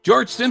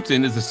George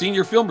Simpson is a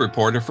senior film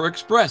reporter for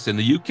Express in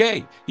the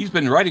UK. He's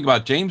been writing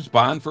about James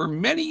Bond for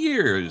many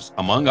years,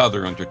 among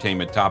other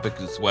entertainment topics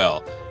as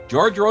well.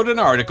 George wrote an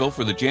article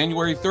for the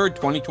January 3rd,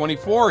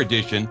 2024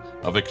 edition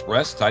of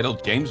Express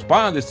titled James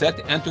Bond is set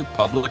to enter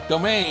public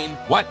domain,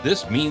 what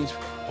this means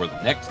for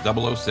the next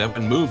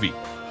 007 movie,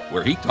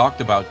 where he talked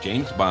about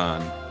James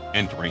Bond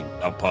entering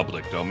the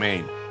public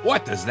domain.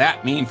 What does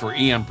that mean for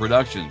EM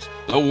Productions,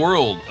 the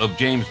world of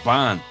James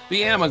Bond,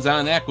 the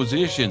Amazon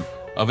acquisition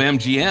of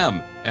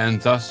MGM,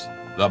 and thus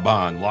the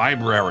Bond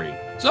Library?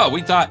 So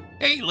we thought,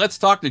 hey, let's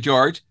talk to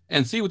George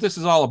and see what this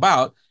is all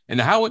about and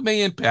how it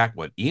may impact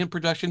what EM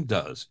Production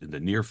does in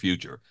the near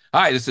future.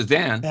 Hi, this is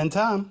Dan. And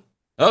Tom.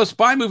 Of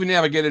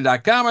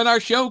SpyMovieNavigator.com and our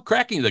show,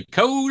 Cracking the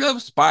Code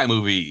of Spy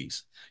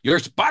Movies. Your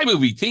spy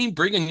movie team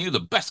bringing you the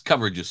best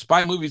coverage of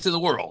spy movies in the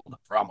world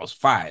for almost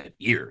 5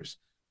 years.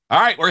 All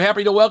right, we're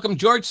happy to welcome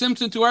George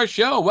Simpson to our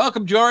show.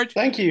 Welcome, George.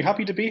 Thank you.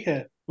 Happy to be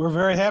here. We're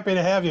very happy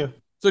to have you.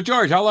 So,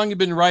 George, how long have you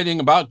been writing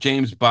about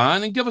James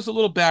Bond? And give us a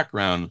little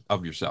background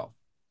of yourself.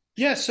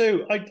 Yeah,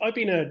 so I've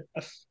been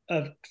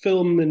a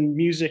film and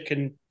music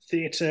and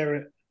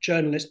theatre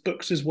journalist,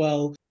 books as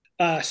well,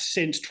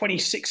 since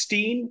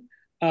 2016.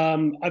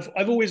 I've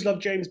always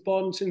loved James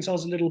Bond since I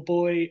was a little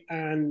boy,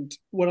 and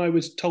when I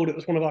was told it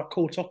was one of our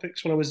core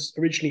topics when I was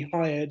originally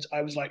hired,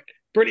 I was like,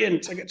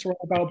 brilliant! I get to write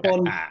about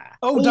Bond.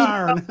 Oh,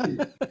 darn!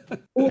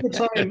 All the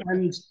time,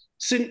 and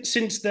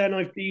since then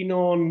I've been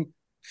on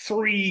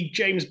 3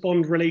 James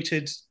Bond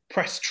related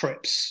press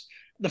trips.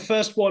 The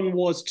first one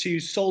was to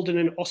Solden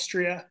in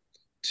Austria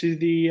to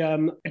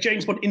the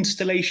James Bond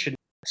installation.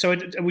 So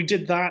we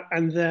did that,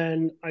 and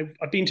then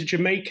I've been to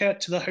Jamaica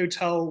to the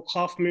Hotel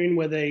Half Moon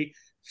where they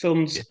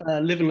filmed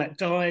Live and Let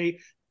Die.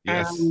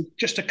 Yes. And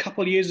just a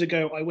couple of years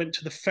ago, I went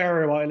to the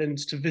Faroe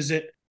Islands to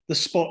visit the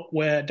spot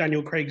where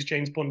Daniel Craig's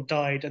James Bond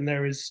died, and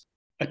there is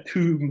a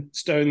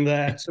tombstone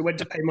there. So I went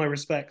to pay my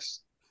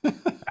respects.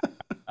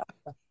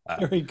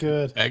 Very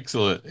good.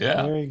 Excellent.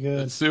 Yeah. Very good.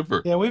 That's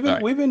super. Yeah, we've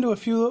been to a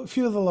few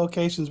of the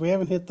locations. We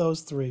haven't hit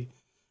those 3.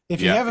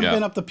 If you haven't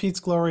been up to Pete's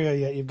Gloria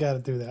yet, you've got to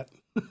do that.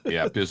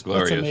 Yeah, Pete's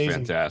Gloria is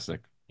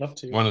fantastic. Love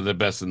to. One of the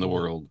best in the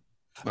world.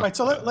 All right,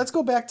 so let's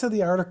go back to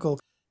the article.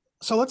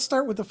 So let's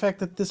start with the fact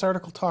that this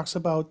article talks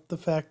about the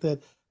fact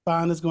that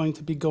Bond is going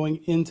to be going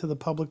into the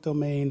public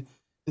domain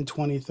in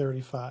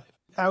 2035.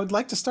 I would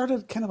like to start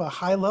at kind of a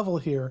high level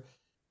here.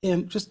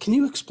 And just, can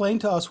you explain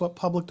to us what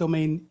public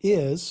domain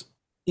is?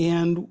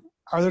 And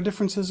are there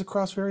differences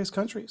across various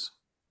countries?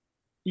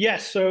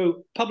 Yes,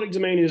 so public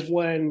domain is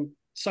when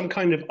some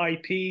kind of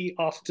IP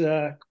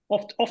often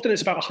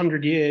it's about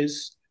 100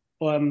 years,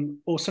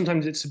 or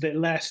sometimes it's a bit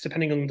less,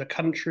 depending on the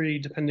country,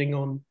 depending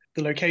on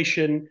the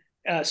location.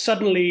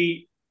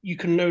 Suddenly, you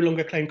can no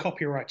longer claim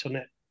copyright on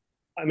it.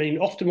 I mean,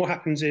 often what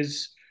happens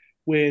is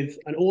with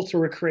an author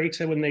or a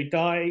creator, when they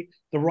die,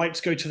 the rights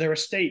go to their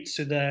estate,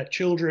 so their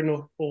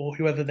children or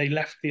whoever they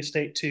left the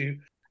estate to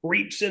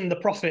reaps in the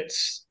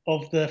profits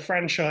of the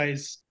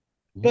franchise.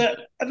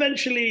 But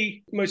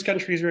eventually, most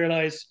countries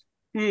realize,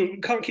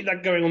 can't keep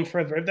that going on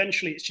forever.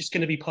 Eventually, it's just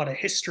going to be part of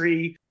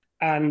history,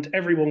 and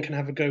everyone can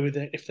have a go with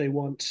it if they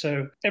want.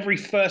 So every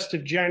 1st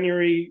of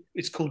January,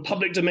 it's called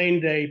Public Domain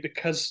Day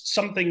because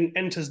something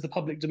enters the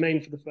public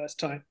domain for the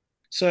first time.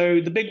 So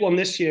the big one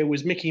this year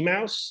was Mickey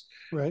Mouse.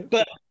 Right.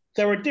 But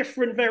there are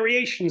different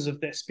variations of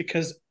this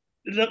because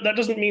that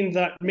doesn't mean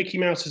that Mickey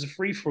Mouse is a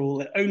free-for-all.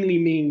 It only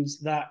means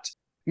that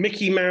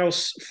Mickey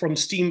Mouse from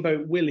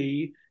Steamboat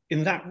Willie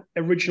in that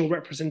original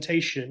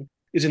representation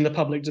is in the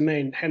public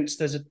domain. Hence,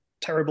 there's a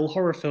terrible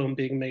horror film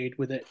being made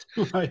with it.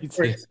 Right.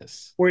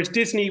 Whereas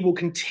Disney will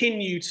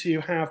continue to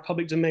have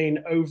public domain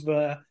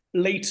over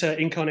later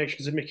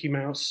incarnations of Mickey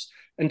Mouse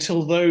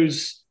until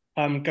those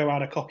go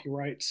out of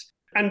copyright.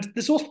 And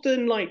there's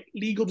often like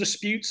legal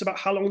disputes about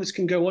how long this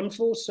can go on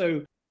for.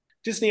 So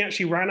Disney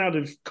actually ran out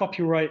of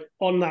copyright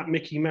on that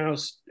Mickey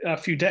Mouse a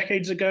few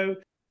decades ago.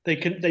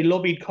 They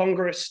lobbied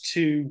Congress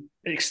to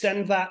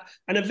extend that,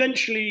 and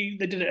eventually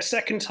they did it a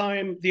second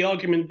time. The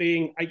argument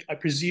being, I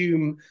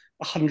presume,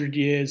 100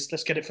 years.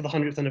 Let's get it for the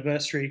 100th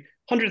anniversary.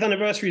 100th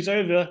anniversary is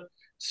over,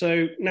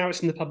 so now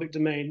it's in the public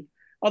domain.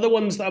 Other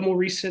ones that are more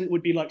recent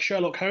would be like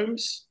Sherlock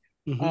Holmes.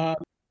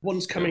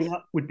 Ones coming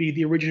up would be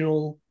the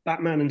original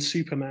Batman and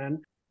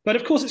Superman. But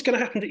of course, it's going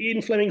to happen to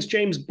Ian Fleming's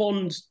James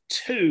Bond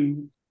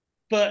too.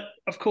 But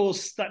of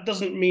course, that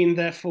doesn't mean,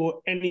 therefore,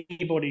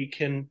 anybody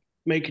can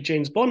make a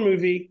James Bond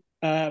movie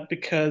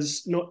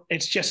because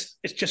it's just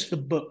the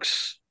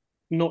books,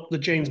 not the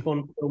James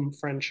Bond film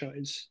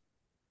franchise.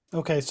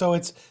 Okay, so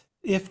it's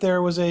if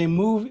there was a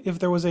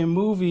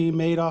movie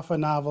made off a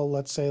novel,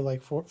 let's say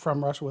like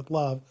From Russia with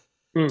Love,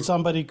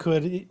 somebody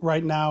could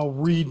right now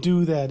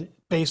redo that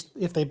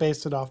if they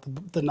based it off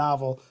the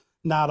novel,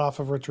 not off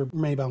of Richard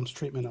Maybaum's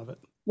treatment of it.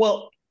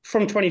 Well,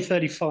 from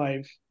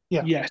 2035.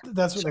 Yeah, yes.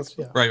 That's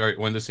yeah. Right.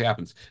 When this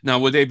happens. Now,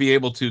 would they be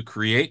able to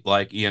create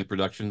like EN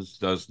Productions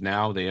does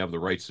now? They have the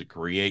rights to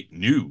create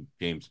new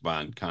James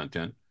Bond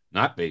content,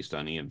 not based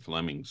on Ian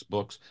Fleming's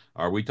books.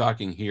 Are we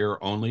talking here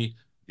only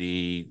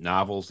the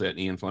novels that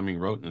Ian Fleming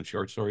wrote and the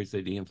short stories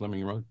that Ian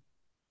Fleming wrote?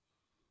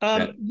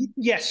 That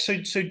Yes.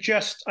 So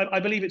just I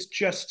believe it's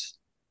just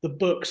the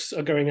books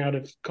are going out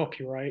of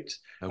copyright.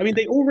 I mean,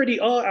 okay? they already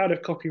are out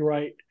of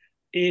copyright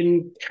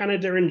in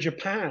Canada and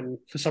Japan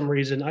for some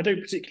reason. I don't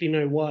particularly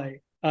know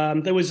why.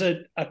 There was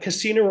a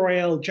Casino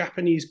Royale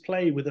Japanese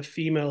play with a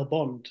female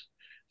Bond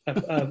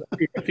a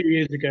few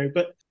years ago,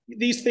 but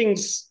these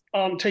things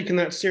aren't taken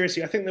that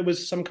seriously. I think there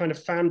was some kind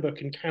of fan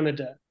book in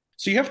Canada.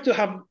 So you have to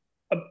have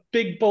a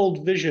big,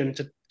 bold vision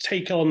to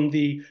take on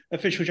the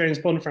official James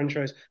Bond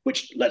franchise,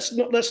 which let's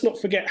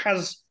not forget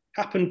has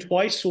happened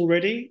twice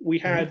already. We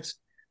had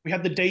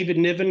the David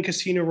Niven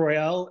Casino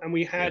Royale, and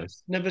we had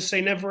Yes. Never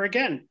Say Never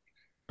Again,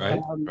 Right.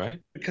 Right.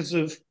 because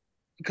of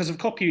because of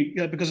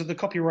the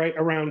copyright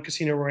around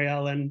Casino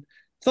Royale and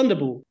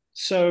Thunderball.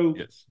 So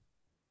Yes.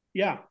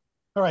 yeah,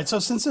 All right. So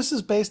since this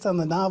is based on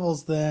the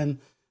novels, then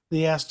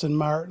the Aston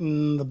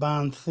Martin, the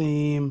Bond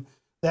theme,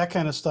 that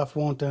kind of stuff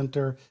won't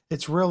enter.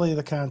 It's really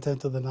the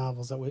content of the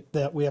novels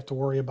that we have to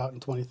worry about in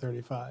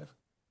 2035.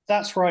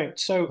 that's right.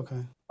 So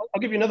Okay. I'll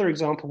give you another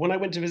example. When I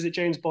went to visit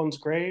James Bond's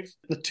grave,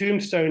 the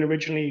tombstone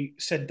originally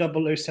said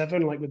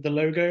 007, like with the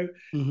logo.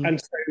 Hmm. And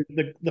so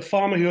the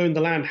farmer who owned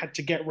the land had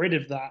to get rid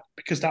of that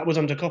because that was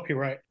under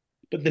copyright.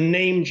 But the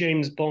name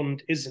James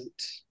Bond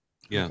isn't.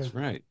 Yeah, Okay. that's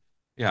right.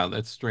 Yeah,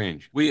 that's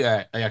strange.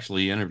 I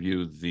actually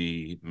interviewed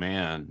the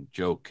man,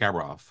 Joe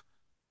Karoff,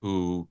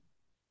 who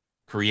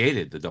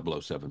created the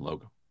 007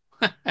 logo.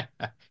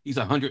 He's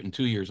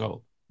 102 years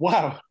old.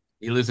 Wow.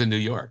 He lives in New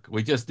York.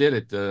 We just did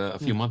it a Yeah.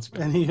 few months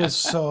ago. And he is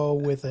so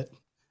with it.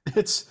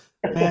 It's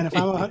man,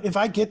 if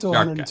I get to Sharp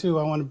guy. 102,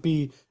 I want to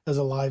be as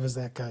alive as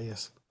that guy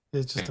is.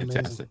 It's just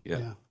amazing. Fantastic. Yeah.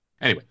 Yeah.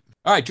 Anyway,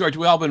 all right, George,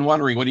 we all been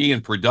wondering what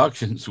Ian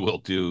Productions will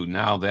do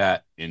now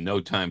that in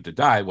No Time to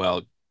Die,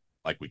 well,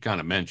 like we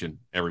kind of mentioned,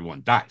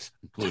 everyone dies,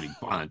 including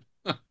Bond.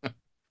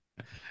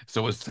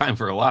 So it's time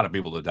for a lot of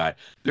people to die.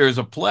 There's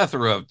a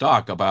plethora of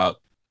talk about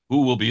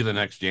who will be the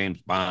next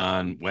James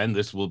Bond, when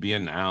this will be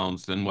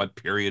announced, and what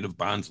period of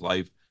Bond's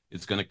life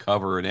it's going to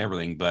cover and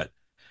everything. But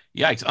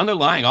yikes,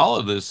 underlying all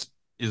of this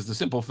is the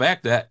simple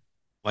fact that,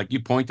 like you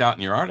point out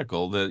in your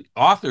article, the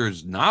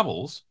author's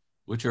novels,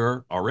 which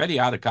are already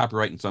out of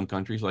copyright in some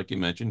countries, like you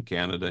mentioned,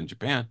 Canada and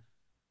Japan,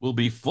 will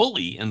be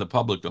fully in the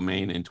public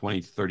domain in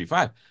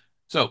 2035.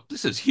 So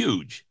this is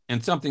huge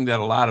and something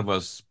that a lot of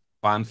us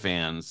Bond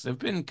fans have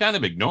been kind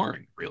of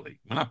ignoring, really.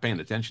 We're not paying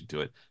attention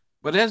to it,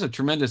 but it has a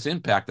tremendous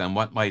impact on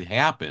what might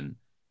happen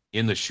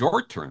in the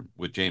short term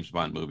with James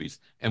Bond movies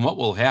and what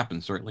will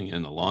happen certainly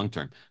in the long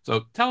term.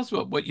 So tell us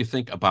what you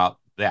think about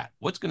that.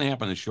 What's going to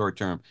happen in the short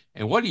term,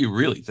 and what do you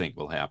really think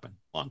will happen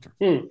long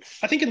term?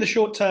 I think in the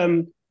short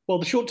term, well,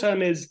 the short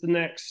term is the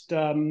next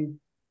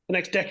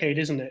decade,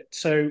 isn't it?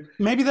 So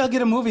Maybe they'll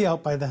get a movie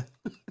out by then.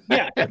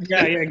 yeah,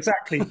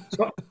 exactly.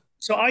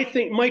 So I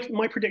think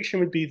my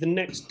prediction would be the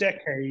next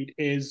decade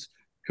is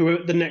who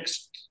are the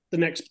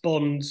next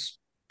Bonds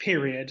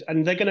period,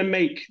 and they're going to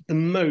make the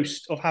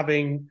most of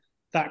having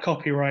that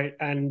copyright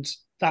and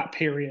that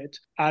period.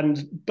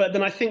 But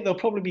then I think they'll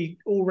probably be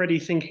already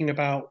thinking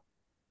about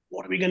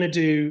what are we going to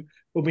do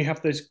when we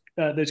have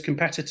those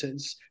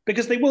competitors,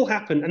 because they will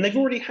happen, and they've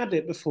already had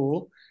it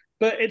before,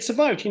 but it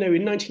survived. In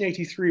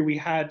 1983 we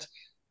had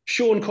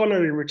Sean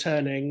Connery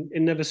returning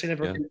in Never Say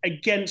Never Yeah. Again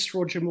against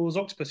Roger Moore's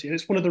Octopussy. And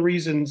it's one of the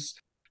reasons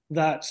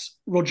that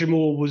Roger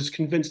Moore was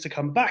convinced to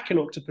come back in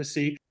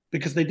Octopussy,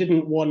 because they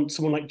didn't want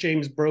someone like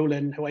James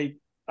Brolin, who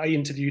I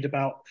interviewed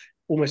about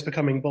almost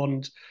becoming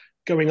Bond,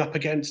 going up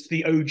against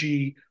the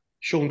OG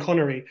Sean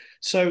Connery.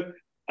 So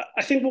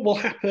I think what will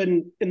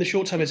happen in the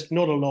short term is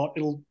not a lot.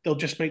 They'll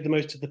just make the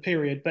most of the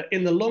period. But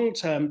in the long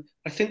term,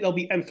 I think they'll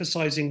be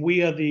emphasizing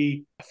we are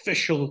the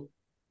official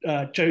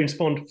James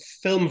Bond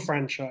film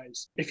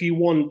franchise. If you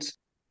want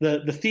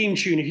the theme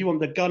tune, if you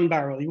want the gun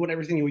barrel, you want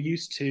everything you're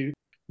used to,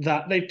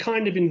 that they've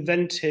kind of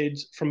invented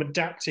from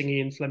adapting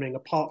Ian Fleming,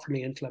 apart from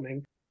Ian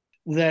Fleming,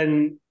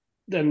 then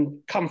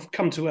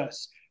come to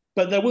us.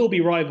 But there will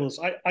be rivals.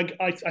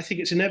 I think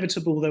it's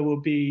inevitable there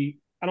will be,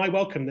 and I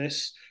welcome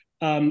this,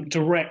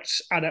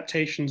 direct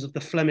adaptations of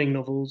the Fleming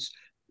novels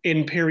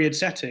in period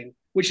setting,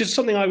 which is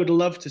something I would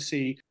love to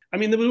see. I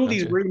mean, there were all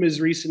these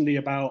rumors recently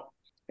about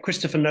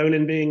Christopher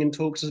Nolan being in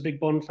talks as a big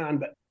Bond fan,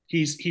 but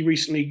he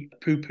recently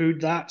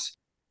poo-pooed that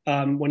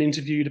when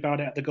interviewed about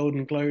it at the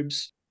Golden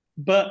Globes.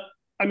 But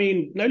I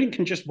mean, Nolan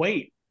can just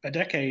wait a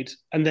decade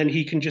and then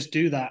he can just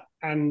do that.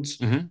 And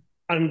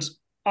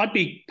I'd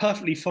be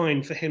perfectly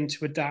fine for him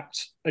to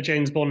adapt a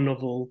James Bond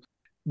novel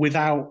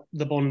without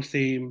the Bond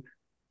theme,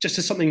 just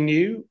as something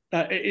new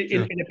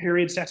in a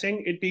period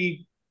setting. It'd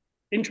be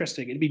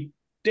interesting. It'd be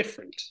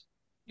different.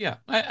 Yeah,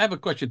 I have a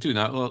question too.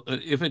 Now, well,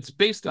 if it's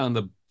based on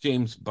the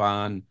James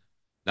Bond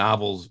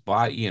novels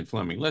by Ian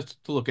Fleming, let's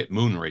look at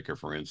Moonraker,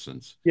 for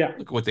instance. Yeah.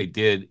 Look at what they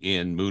did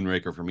in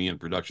Moonraker from Ian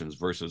Productions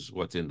versus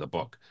what's in the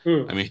book.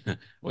 Mm. I mean,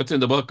 what's in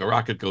the book? A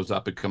rocket goes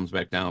up, it comes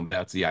back down.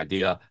 That's the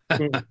idea.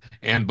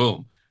 And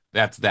boom,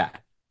 that's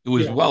that. It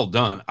was well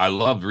done. I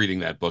loved reading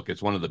that book.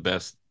 It's one of the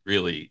best,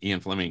 really,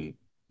 Ian Fleming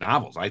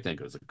novels. I think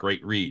it was a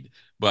great read,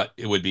 but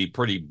it would be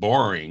pretty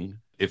boring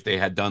if they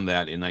had done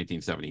that in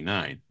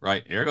 1979,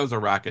 right? Here goes a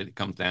rocket, it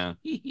comes down,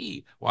 hee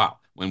hee, wow,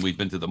 when we've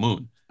been to the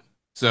moon.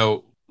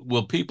 So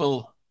will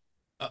people,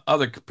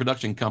 other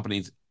production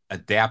companies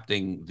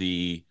adapting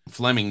the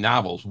Fleming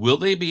novels, will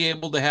they be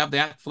able to have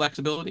that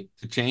flexibility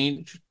to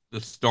change the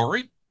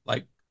story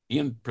like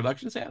Ian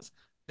Productions has?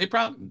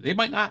 They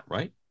might not,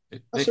 right?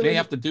 They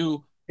have to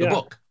do the Yeah,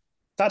 book.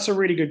 that's a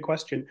really good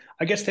question.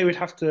 I guess they would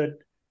have to.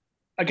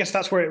 I guess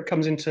that's where it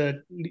comes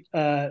into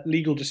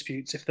legal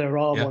disputes, if there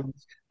are Yeah.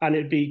 ones, and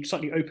it'd be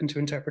slightly open to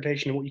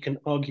interpretation and what you can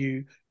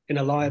argue in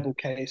a liable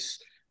case.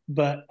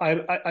 But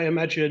I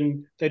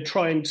imagine they'd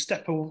try and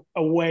step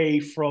away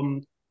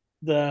from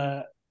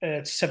the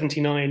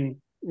 79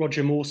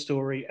 Roger Moore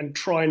story and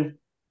try and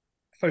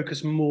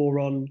focus more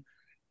on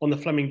the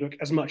Fleming book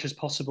as much as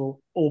possible,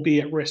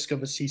 albeit at risk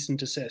of a cease and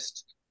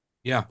desist.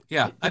 Yeah.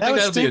 Yeah. I That think would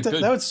that'll be a stink. That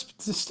good.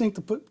 would stink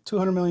to put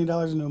 $200 million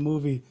into a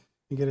movie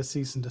and get a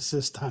cease and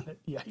desist on it.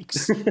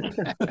 Yikes!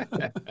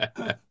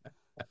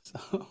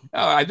 So,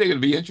 I think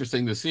it'd be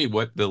interesting to see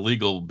what the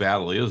legal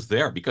battle is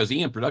there because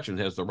Ian Productions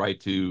has the right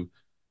to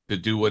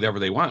do whatever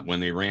they want. When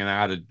they ran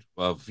out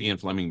of Ian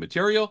Fleming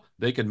material,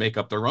 they could make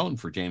up their own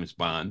for James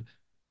Bond.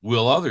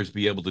 Will others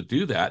be able to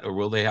do that, or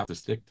will they have to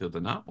stick to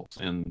the novels?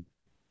 And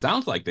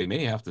sounds like they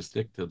may have to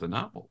stick to the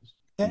novels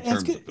in and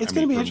terms of, I it's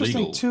going mean, to be for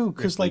interesting too,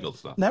 because strict like legal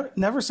stuff.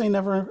 Never Say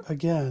Never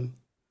Again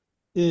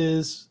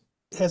is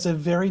has a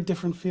very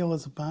different feel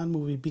as a Bond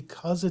movie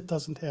because it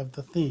doesn't have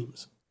the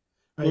themes.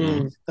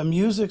 Right, the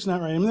music's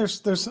not right. I mean,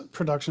 there's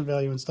production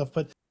value and stuff,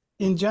 but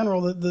in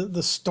general,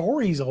 the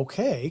story's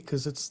okay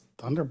because it's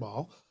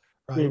Thunderball,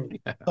 right?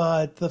 Yeah.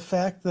 But the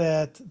fact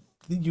that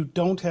you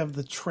don't have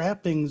the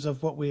trappings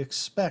of what we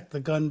expect, the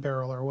gun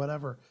barrel or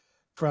whatever,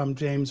 from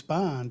James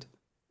Bond,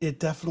 it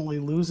definitely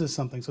loses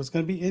something. So it's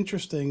going to be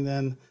interesting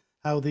then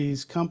how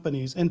these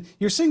companies, and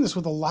you're seeing this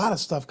with a lot of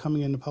stuff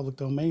coming into public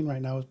domain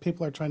right now, as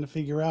people are trying to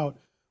figure out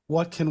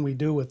what can we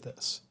do with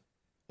this.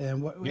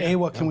 And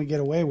what can we get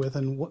away with,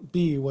 and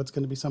B, what's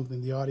going to be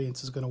something the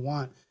audience is going to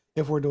want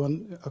if we're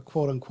doing a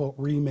quote unquote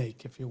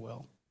remake, if you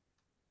will.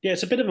 Yeah,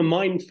 it's a bit of a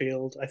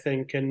minefield, I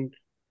think, and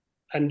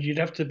you'd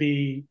have to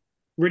be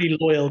really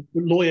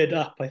lawyered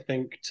up, I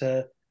think,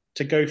 to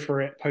go for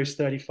it post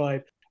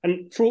 35.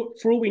 And for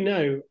all we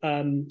know,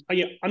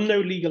 yeah, I'm no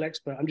legal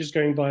expert. I'm just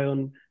going by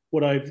on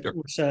what I've Sure.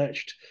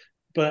 researched.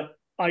 But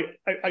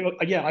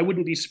yeah, I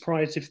wouldn't be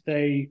surprised if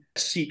they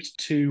seek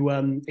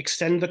to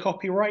extend the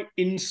copyright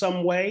in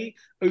some way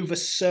over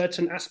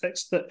certain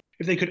aspects. That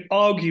if they could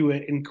argue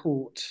it in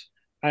court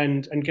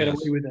and get away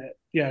Yes. with it,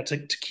 yeah, to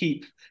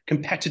keep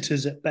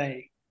competitors at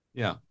bay.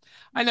 Yeah.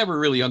 I never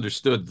really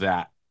understood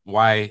that,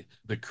 why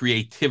the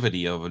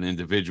creativity of an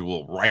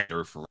individual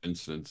writer, for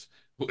instance,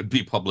 would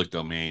be public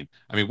domain.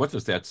 I mean, what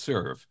does that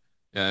serve?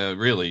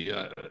 Really,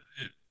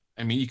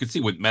 I mean, you can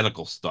see with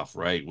medical stuff,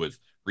 right? With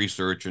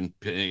research and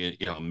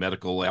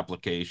medical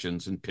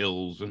applications and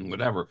pills and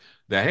whatever,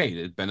 that hey,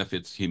 it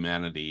benefits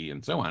humanity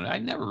and so on. I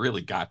never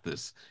really got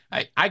this.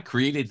 I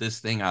created this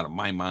thing out of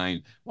my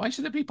mind. Why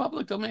should it be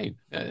public domain?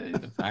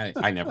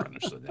 I never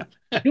understood that.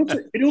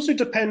 It also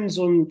depends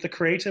on the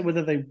creator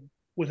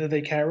whether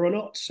they care or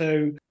not.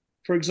 So,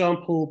 for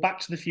example, Back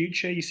to the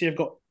Future, you see, I've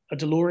got a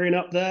DeLorean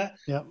up there.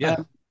 Yeah. Yeah.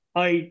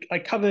 I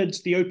covered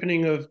the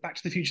opening of Back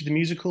to the Future the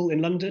musical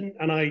in London,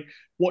 and I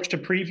watched a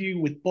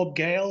preview with Bob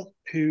Gale,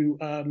 who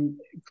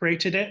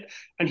created it,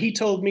 and he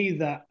told me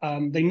that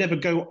they never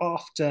go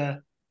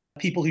after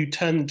people who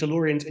turn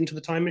DeLoreans into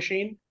the time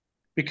machine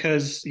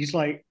because he's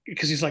like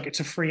it's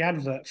a free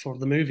advert for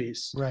the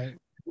movies. Right.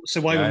 So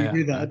why Yeah, would we yeah.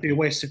 do that? It'd Okay. be a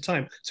waste of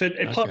time. So it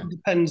Okay. partly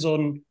depends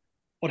on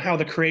how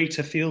the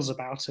creator feels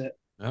about it.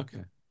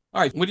 Okay.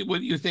 All right. What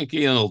do you think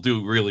Ian will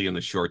do really in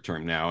the short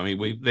term now? I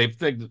mean,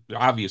 they've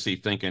obviously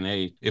thinking,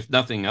 hey, if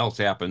nothing else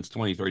happens,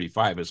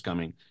 2035 is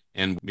coming,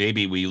 and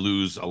maybe we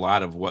lose a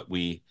lot of what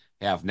we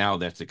have now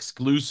that's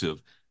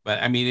exclusive.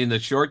 But I mean, in the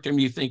short term,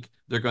 you think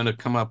they're going to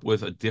come up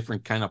with a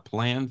different kind of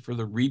plan for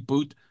the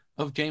reboot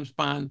of James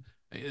Bond?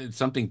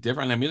 Something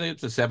different. I mean,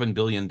 it's a $7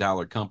 billion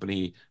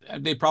company.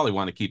 They probably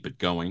want to keep it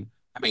going.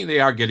 I mean, they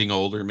are getting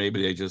older.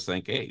 Maybe they just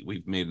think, hey,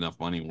 we've made enough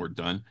money, we're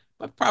done.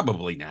 But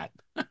probably not.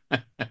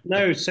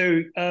 No,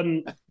 so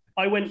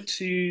I went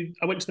to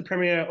the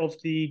premiere of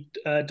the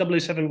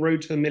 007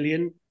 Road to a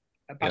Million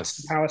at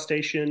Battersea Yes. Power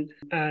Station,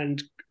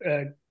 and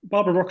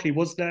Barbara Broccoli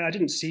was there. I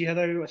didn't see her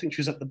though. I think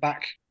she was at the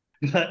back.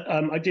 But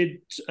I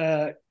did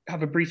have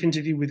a brief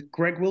interview with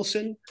Greg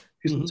Wilson,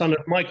 who's the son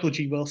of Michael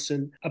G.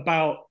 Wilson,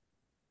 about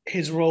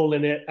his role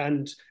in it.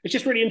 And it's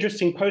just really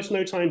interesting. Post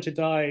No Time to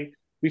Die,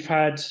 we've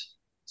had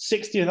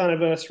 60th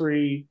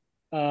anniversary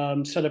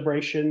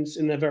celebrations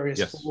in their various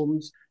Yes.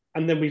 forms.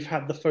 And then we've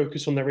had the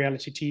focus on the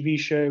reality TV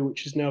show,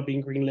 which is now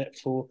being greenlit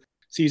for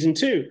season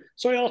 2.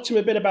 So I asked him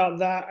a bit about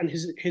that and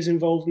his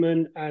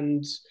involvement,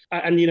 and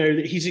you know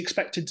that he's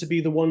expected to be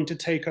the one to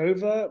take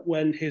over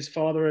when his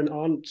father and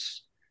aunt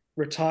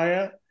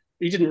retire.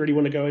 He didn't really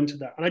want to go into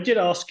that, and I did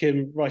ask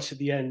him right at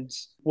the end,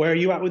 "Where are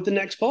you at with the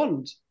next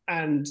Bond?"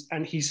 And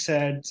he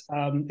said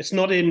it's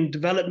not in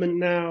development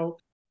now,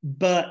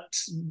 but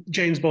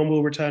James Bond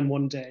will return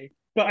one day.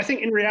 But I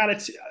think in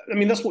reality, I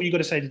mean, that's what you got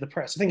to say to the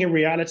press. I think in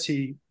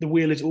reality, the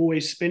wheel is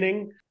always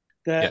spinning.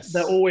 They're Yes.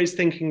 always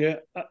thinking,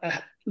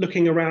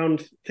 looking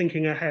around,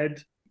 thinking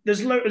ahead.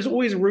 There's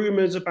always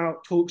rumors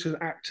about talks with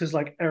actors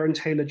like Aaron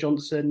Taylor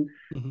Johnson.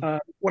 Hmm.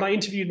 When I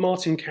interviewed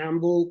Martin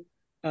Campbell,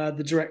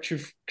 the director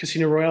of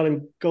Casino Royale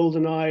and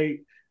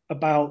GoldenEye,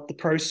 about the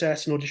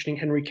process and auditioning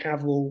Henry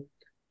Cavill,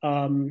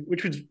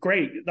 which was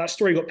great. That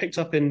story got picked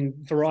up in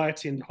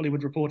Variety and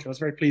Hollywood Reporter. I was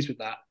very pleased with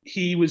that.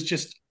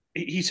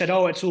 He said,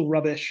 "Oh, it's all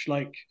rubbish.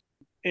 Like,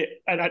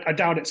 I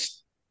doubt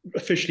it's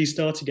officially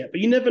started yet." But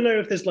you never know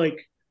if there's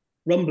like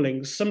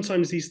rumblings.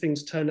 Sometimes these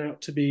things turn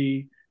out to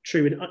be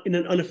true in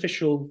an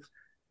unofficial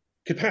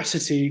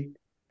capacity.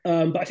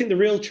 But I think the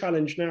real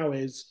challenge now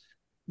is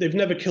they've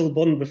never killed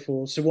Bond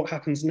before. So what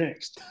happens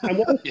next? And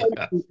what I Yeah.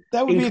 found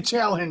That would be a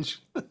challenge.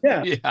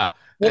 yeah, Yeah.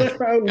 what I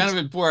found, Kind of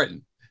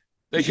important.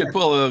 They yeah, could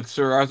pull a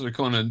Sir Arthur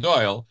Conan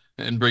Doyle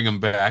and bring him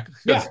back.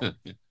 yeah.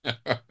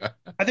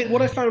 I think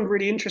what I found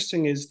really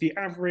interesting is the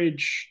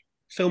average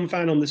film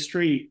fan on the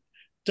street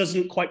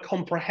doesn't quite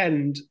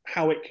comprehend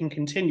how it can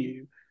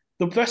continue.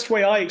 The best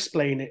way I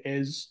explain it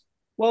is,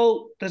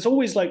 well, there's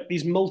always like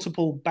these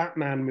multiple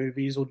Batman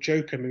movies or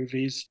Joker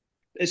movies.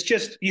 It's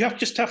just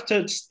just have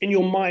to in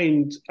your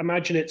mind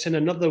imagine it's in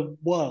another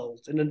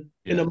world in a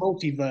Yeah.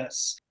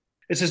 multiverse.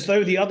 It's as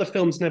though the other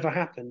films never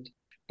happened.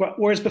 But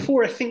whereas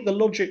before, I think the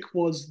logic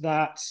was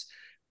that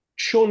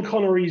Sean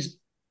Connery's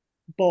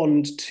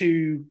Bond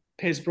to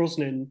Pierce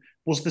Brosnan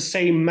was the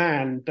same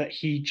man, but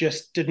he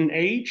just didn't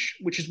age,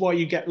 which is why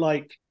you get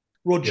like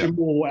Roger Yeah.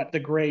 Moore at the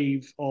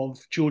grave of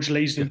George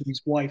Yes.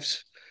 Lazenby's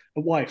wife,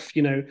 and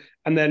Yeah.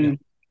 then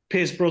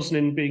Pierce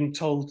Brosnan being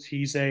told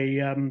he's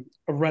a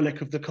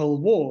relic of the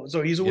Cold War.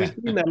 So he's always Yeah.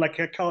 been there like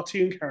a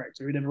cartoon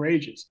character who never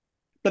ages.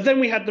 But then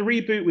we had the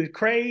reboot with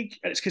Craig,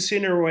 and it's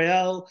Casino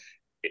Royale.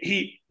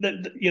 He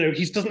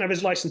doesn't have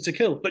his license to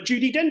kill, but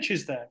Judy Dench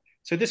is there.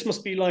 So this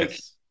must be like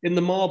Yes. in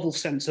the Marvel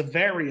sense, a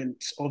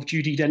variant of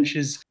Judy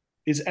Dench's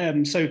is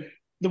M. So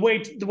the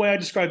way I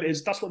describe it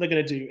is that's what they're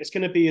going to do. It's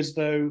going to be as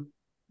though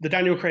the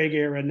Daniel Craig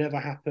era never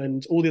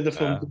happened, all the other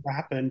films Uh, never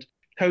happened,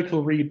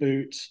 total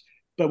reboot,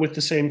 but with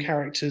the same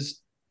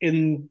characters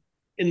in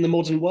the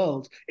modern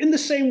world. In the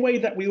same way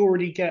that we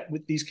already get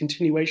with these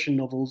continuation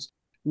novels,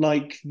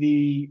 like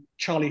the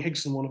Charlie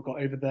Higson one I've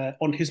got over there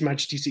on His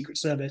Majesty's Secret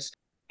Service,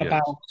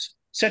 about yes.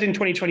 set in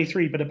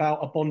 2023, but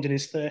about a Bond in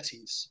his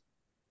 30s.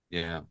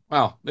 Yeah.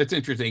 Well, it's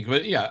interesting,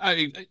 but yeah,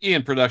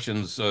 Ian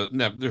Productions,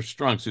 their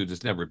strong suit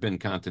has never been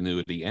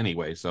continuity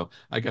anyway. So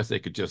I guess they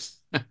could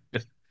just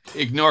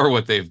ignore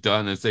what they've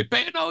done and say,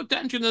 "Pay no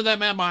attention to that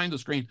man behind the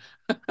screen."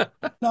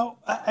 Now,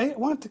 I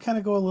want to kind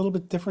of go a little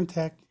bit different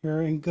tack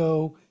here and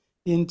go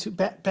into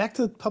back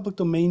to the public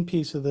domain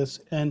piece of this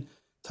and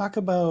talk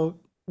about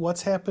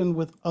what's happened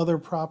with other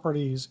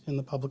properties in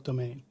the public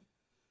domain.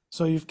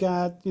 So you've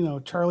got,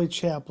 Charlie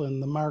Chaplin,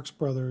 the Marx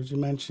Brothers, you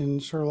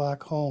mentioned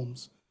Sherlock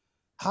Holmes.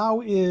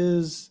 How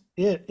is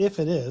it, if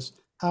it is,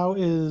 how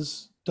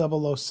is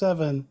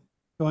 007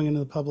 going into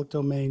the public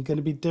domain going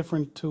to be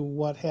different to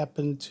what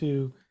happened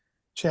to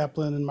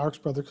Chaplin and Marx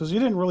Brothers? Because you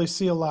didn't really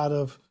see a lot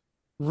of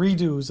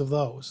redos of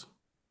those.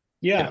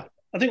 Yeah, Yeah.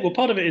 I think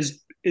part of it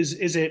is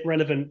it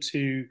relevant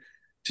to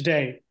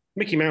today?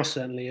 Mickey Mouse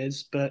certainly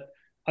is, but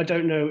I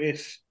don't know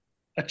if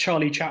a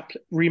Charlie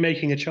Chaplin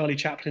remaking a Charlie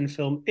Chaplin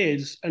film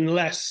is,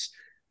 unless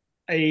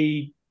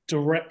a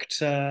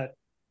director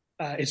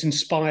is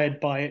inspired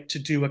by it to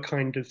do a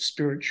kind of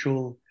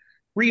spiritual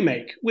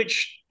remake,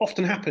 which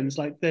often happens.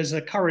 Like there's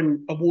a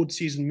current award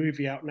season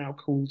movie out now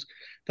called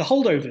The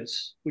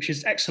Holdovers, which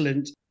is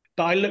excellent.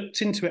 But I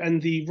looked into it,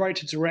 and the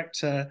writer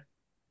director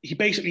he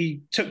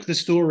basically took the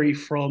story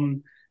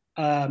from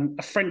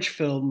a French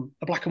film,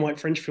 a black and white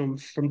French film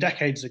from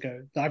decades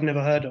ago that I've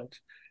never heard of.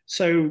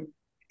 So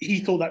he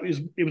thought that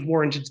it was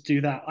warranted to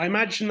do that. I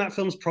imagine that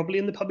film's probably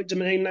in the public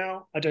domain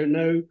now. I don't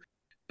know,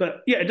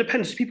 but yeah, it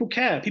depends. People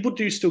care. People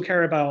do still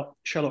care about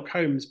Sherlock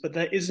Holmes, but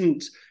there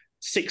isn't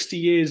 60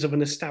 years of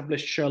an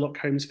established Sherlock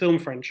Holmes film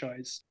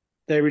franchise.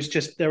 There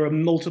are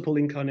multiple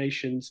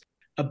incarnations,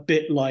 a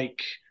bit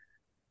like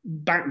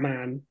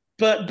Batman,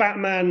 but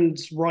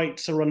Batman's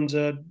rights are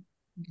under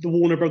the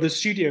Warner Brothers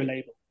studio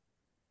label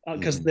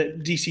because Hmm. the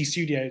DC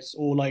Studios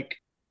or like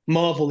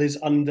Marvel is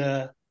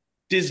under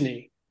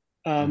Disney.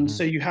 Hmm.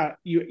 So you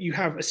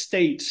have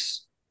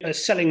estates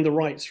selling the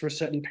rights for a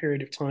certain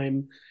period of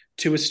time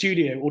to a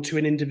studio or to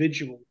an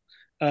individual.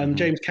 Hmm.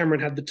 James Cameron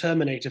had the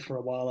Terminator for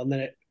a while, and then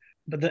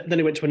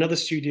it went to another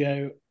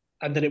studio,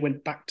 and then it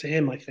went back to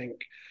him. I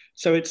think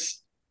so.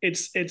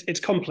 It's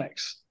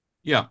complex.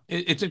 Yeah,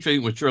 it's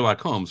interesting with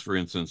Sherlock Holmes, for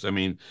instance. I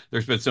mean,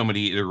 there's been so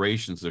many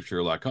iterations of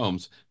Sherlock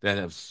Holmes that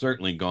have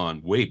certainly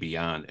gone way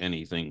beyond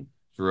anything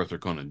Sir Arthur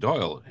Conan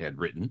Doyle had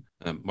written.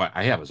 Well,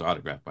 I have his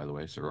autograph, by the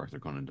way, Sir Arthur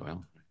Conan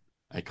Doyle.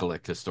 I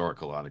collect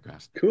historical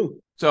autographs. Cool.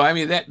 So, I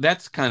mean,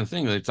 that's kind of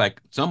thing. It's like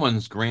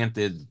someone's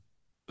granted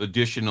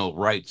additional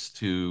rights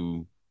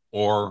to,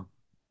 or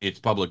it's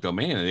public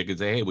domain and they could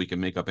say, hey, we can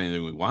make up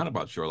anything we want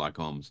about Sherlock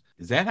Holmes.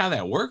 Is that how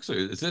that works? Or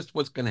is this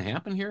what's going to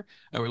happen here?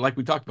 Or like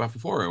we talked about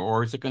before,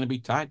 or is it going to be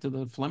tied to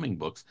the Fleming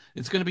books?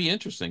 It's going to be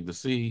interesting to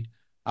see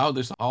how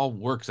this all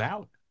works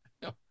out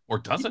or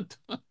doesn't.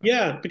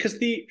 Yeah, because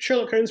the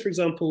Sherlock Holmes, for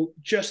example,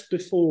 just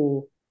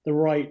before the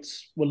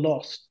rights were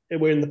lost, they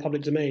were in the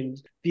public domain.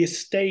 The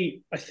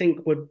estate, I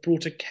think, were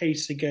brought a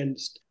case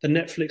against the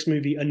Netflix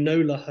movie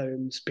Enola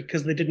Holmes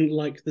because they didn't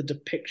like the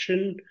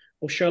depiction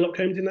of Sherlock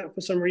Holmes in that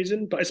for some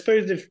reason. But I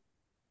suppose if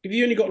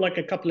you only got like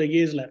a couple of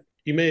years left,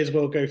 you may as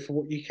well go for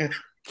what you can.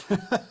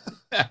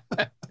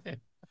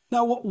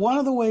 Now, one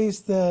of the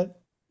ways that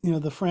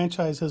the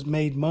franchise has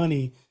made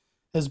money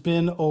has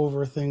been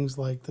over things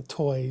like the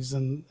toys,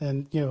 and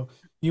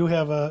you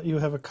have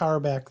a car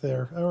back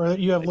there, or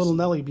you have little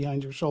Nellie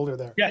behind your shoulder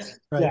there. Yes.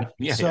 Right.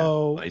 Yeah.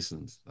 So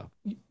License stuff.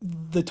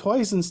 the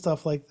toys and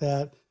stuff like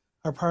that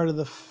are part of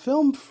the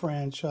film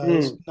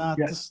franchise, not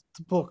yes.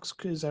 the books.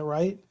 Is that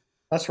right?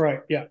 That's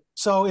right. Yeah.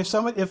 So if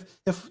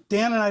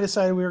Dan and I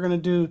decided we were going to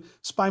do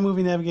Spy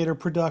Movie Navigator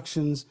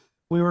Productions,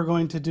 we were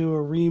going to do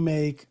a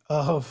remake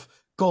of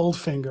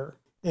Goldfinger,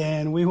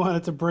 and we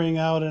wanted to bring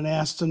out an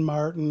Aston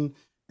Martin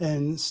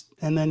and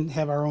then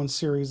have our own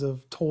series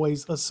of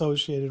toys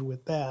associated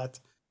with that.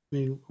 I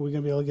mean, are we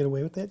going to be able to get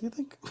away with that, do you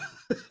think?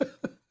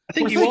 I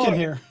think you are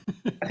here.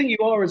 I think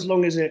you are, as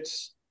long as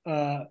it's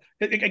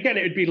again,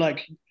 it would be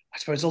like, I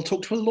suppose I'll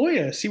talk to a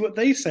lawyer, see what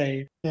they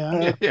say.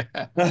 Yeah.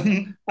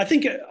 I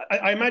think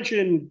I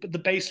imagine the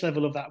base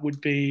level of that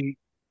would be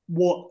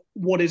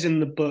what is in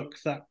the book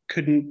that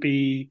couldn't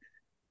be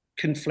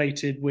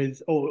conflated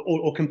with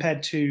or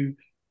compared to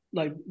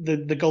like the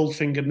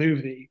Goldfinger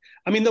movie.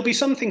 I mean, there'll be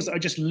some things that are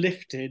just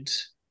lifted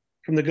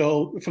from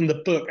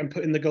the book and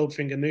put in the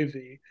Goldfinger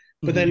movie.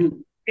 But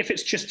then if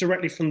it's just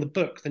directly from the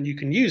book, then you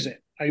can use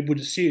it, I would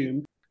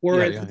assume.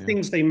 Whereas the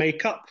things they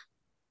make up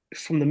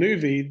from the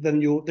movie,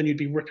 then you'd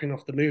be ripping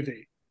off the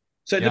movie.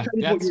 So it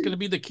depends. That's going to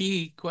be the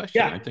key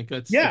question. I think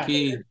that's the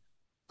key.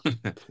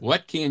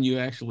 What can you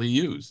actually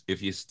use?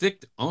 If you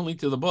stick only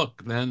to the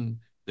book, then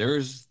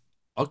there's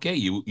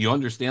you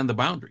understand the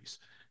boundaries.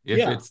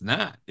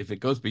 If it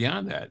goes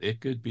beyond that,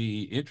 it could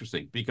be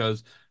interesting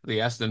because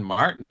the Aston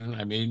Martin,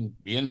 I mean,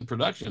 Ian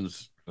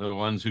Productions are the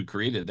ones who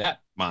created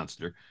that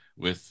monster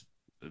with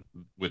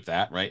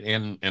that, right?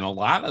 And a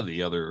lot of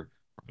the other,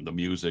 the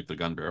music, the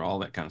gun barrel, all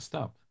that kind of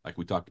stuff, like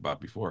we talked about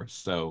before.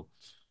 So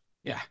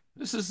yeah,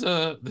 this is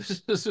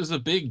a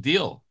big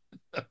deal.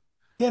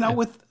 Yeah, now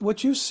with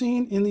what you've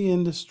seen in the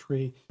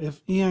industry,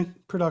 if Ian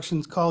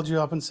Productions called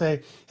you up and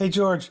say, hey,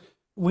 George,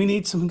 we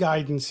need some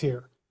guidance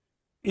here,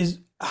 is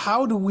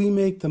how do we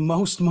make the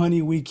most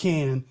money we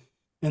can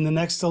in the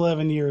next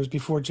 11 years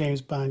before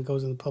James Bond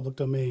goes in the public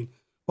domain?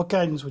 What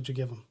guidance would you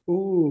give them?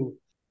 Ooh,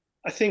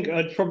 I think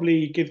I'd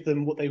probably give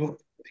them what they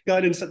want,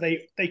 guidance that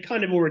they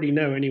kind of already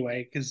know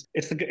anyway, because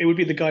it would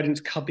be the guidance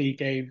Cubby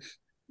gave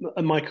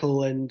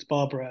Michael and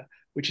Barbara,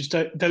 which is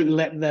don't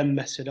let them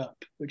mess it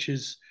up, which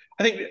is,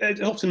 I think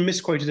it's often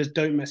misquoted as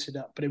don't mess it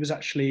up, but it was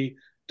actually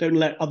don't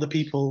let other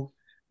people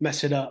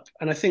mess it up.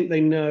 And I think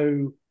they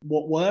know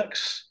what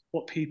works,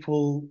 what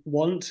people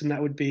want, and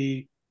that would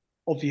be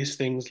obvious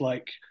things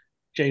like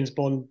James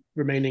Bond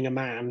remaining a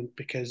man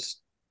because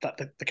that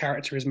the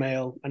character is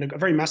male and a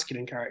very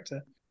masculine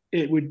character.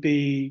 It would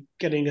be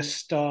getting a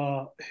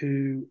star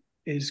who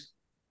is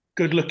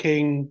good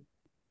looking,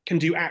 can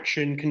do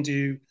action, can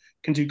do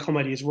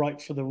comedy, is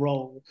right for the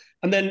role,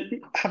 and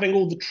then having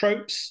all the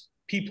tropes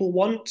people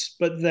want,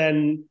 but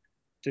then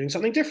doing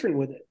something different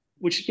with it,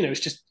 which it's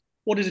just,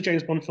 what is a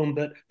James Bond film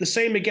but the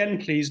same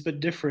again, please, but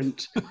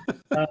different.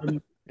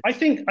 I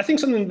think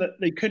something that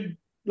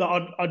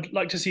I'd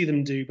like to see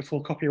them do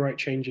before copyright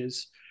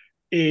changes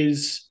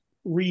is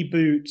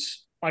reboot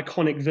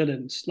iconic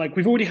villains. Like,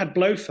 we've already had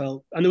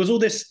Blofeld, and there was all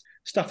this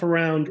stuff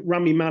around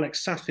Rami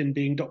Malek's Safin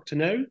being Dr.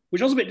 No,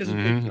 which I was a bit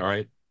disappointed.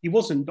 Right. He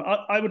wasn't, but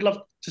I would love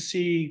to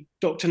see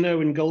Dr. No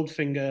and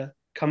Goldfinger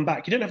come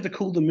back. You don't have to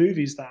call the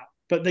movies that,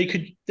 but they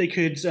could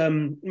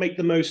make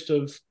the most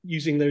of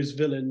using those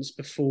villains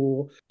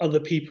before other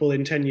people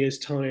in 10 years'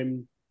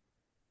 time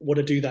want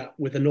to do that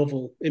with a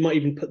novel. It might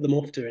even put them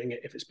off doing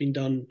it if it's been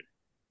done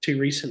too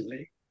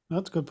recently.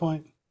 That's a good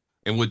point.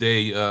 And would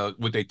they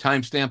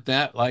timestamp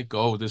that, like,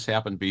 oh, this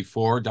happened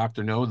before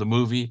Dr. No, the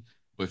movie,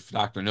 with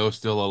Dr. No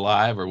still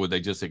alive, or would they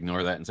just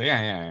ignore that and say,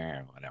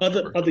 yeah,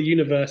 whatever? Other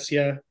universe,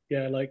 yeah,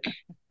 like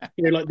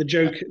like the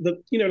Joker,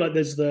 like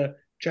there's the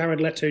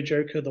Jared Leto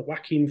Joker, the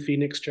Joaquin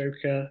Phoenix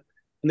Joker,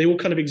 and they all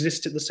kind of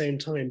exist at the same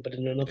time, but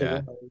in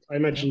another world. I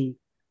imagine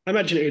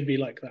it would be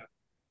like that.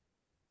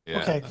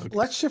 Yeah, okay,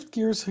 let's shift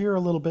gears here a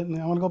little bit,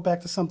 and I want to go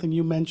back to something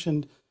you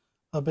mentioned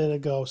a bit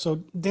ago.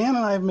 So Dan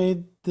and I have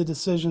made the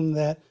decision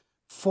that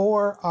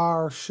for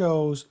our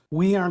shows,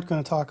 we aren't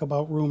going to talk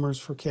about rumors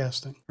for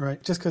casting,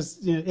 right? Just because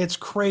it's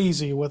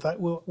crazy with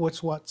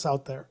what's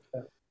out there.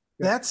 Yeah.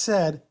 That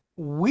said,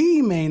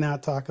 we may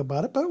not talk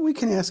about it, but we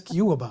can ask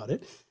you about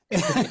it.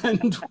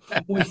 And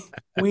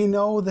we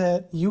know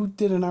that you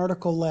did an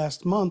article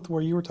last month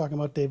where you were talking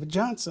about David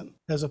Johnson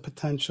as a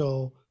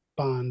potential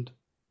Bond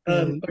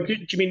And do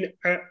you mean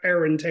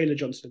Aaron Taylor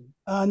Johnson?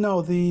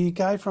 no, the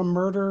guy from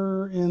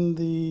Murder in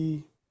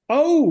the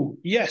Oh,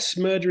 yes,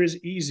 Murder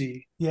is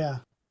Easy. yeah.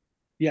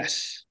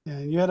 Yes. Yeah,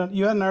 you had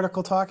an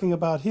article talking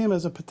about him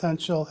as a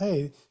potential.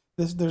 Hey,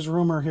 there's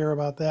rumor here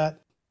about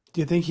that.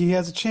 Do you think he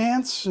has a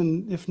chance?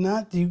 And if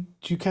not, do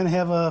you kind of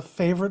have a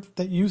favorite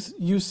that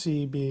you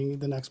see being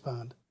the next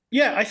Bond?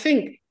 Yeah, I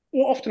think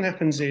what often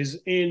happens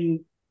is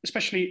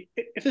especially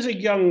if there's a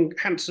young,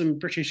 handsome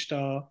British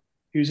star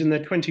who's in their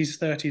 20s,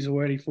 30s,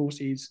 or early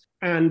 40s,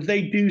 and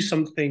they do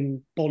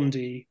something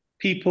Bondy,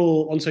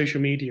 people on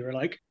social media are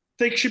like,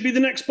 they should be the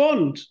next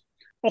Bond.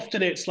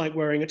 Often it's like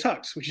wearing a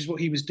tux, which is what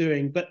he was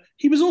doing. But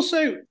he was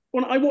also,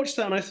 when I watched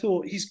that and I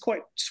thought he's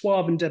quite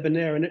suave and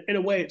debonair. And in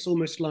a way, it's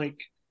almost like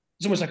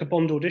a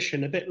Bond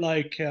audition, a bit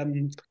like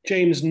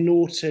James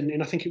Norton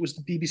in, I think it was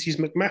the BBC's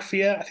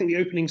McMafia. I think the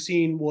opening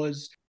scene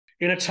was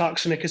in a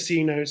tux in a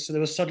casino. So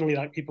there was suddenly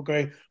like people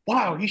going,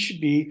 wow, he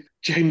should be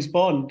James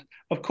Bond.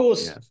 Of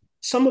course, Yes.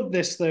 some of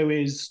this, though,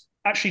 is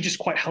actually just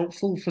quite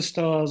helpful for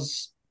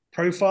stars'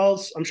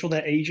 profiles. I'm sure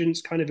their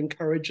agents kind of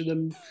encourage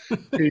them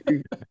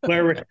to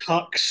wear a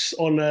tux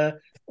on a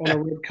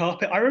red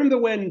carpet. I remember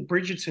when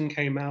Bridgerton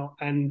came out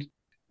and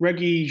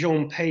Reggie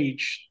Jean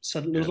Page,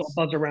 suddenly there was a lot of Yes.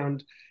 buzz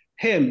around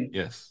him.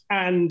 Yes.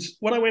 And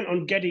when I went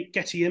on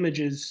Getty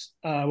Images,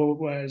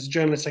 where as a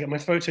journalist I got my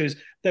photos,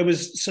 there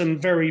was some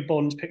very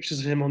Bond pictures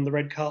of him on the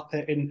red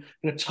carpet in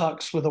a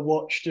tux with a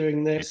watch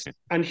doing this.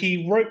 And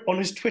he wrote on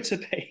his Twitter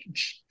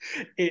page,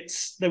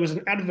 there was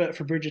an advert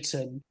for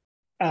Bridgerton,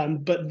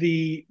 but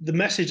the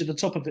message at the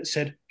top of it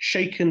said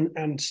 "shaken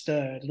and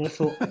stirred," and I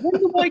thought, I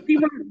wonder why he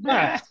wrote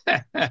that.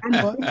 And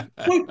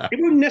it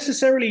won't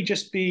necessarily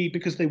just be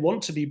because they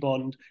want to be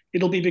Bond.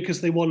 It'll be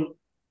because they want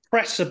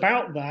press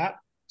about that,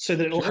 so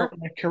that it'll Sure.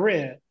 help their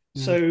career.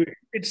 Yeah. So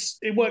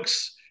it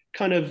works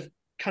kind of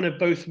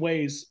both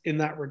ways in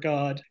that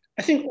regard.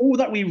 I think all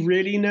that we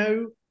really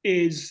know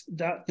is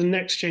that the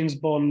next James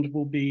Bond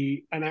will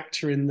be an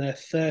actor in their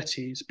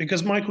 30s,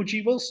 because Michael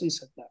G. Wilson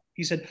said that.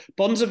 He said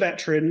Bond's a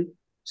veteran,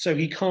 so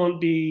he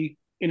can't be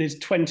in his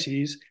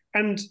 20s.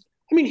 And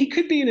I mean, he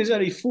could be in his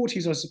early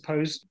 40s, I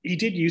suppose. He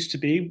did used to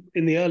be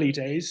in the early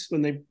days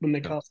when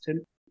they cast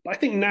him. But I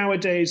think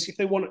nowadays, if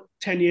they want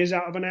 10 years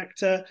out of an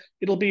actor,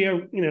 it'll be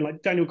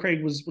like Daniel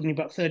Craig wasn't he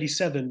about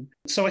 37.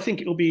 So I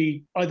think it'll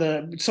be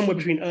either somewhere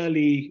between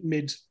early,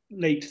 mid,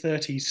 late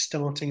 30s,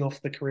 starting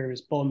off the career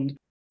as Bond,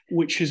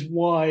 which is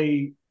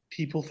why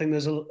people think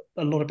there's a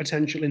lot of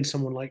potential in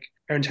someone like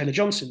Aaron Taylor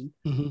Johnson,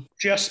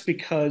 just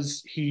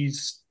because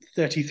he's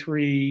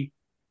 33,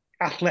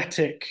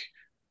 athletic,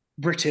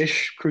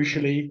 British,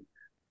 crucially,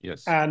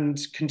 Yes. and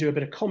can do a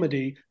bit of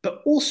comedy,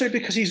 but also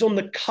because he's on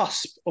the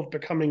cusp of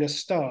becoming a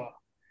star.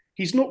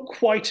 He's not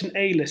quite an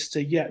A-lister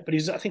yet, but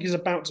I think he's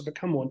about to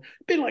become one.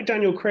 A bit like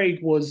Daniel Craig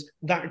was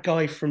that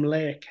guy from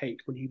Layer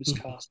Cake when he was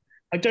cast.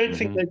 I don't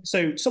think that.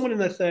 So someone in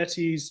their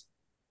 30s,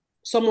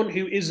 someone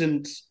who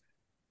isn't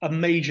a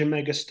major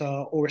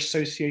megastar or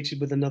associated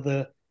with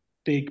another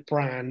big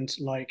brand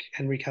like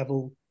Henry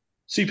Cavill,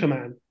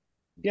 Superman.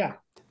 Yeah.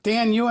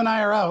 Dan, you and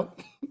I are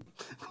out.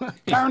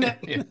 Darn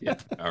it. Yeah.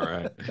 All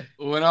right.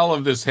 When all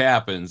of this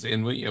happens,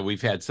 and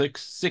we've had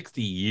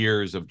 60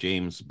 years of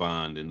James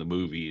Bond in the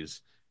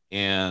movies,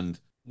 and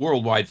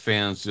worldwide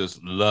fans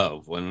just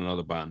love when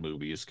another Bond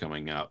movie is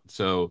coming out.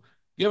 So,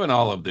 given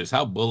all of this,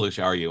 how bullish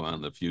are you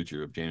on the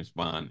future of James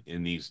Bond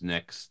in these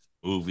next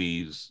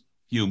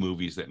few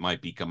movies that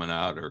might be coming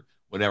out, or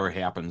whatever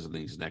happens in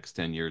these next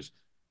 10 years?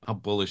 How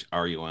bullish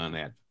are you on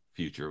that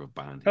future of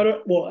Bond?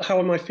 How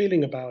am I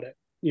feeling about it?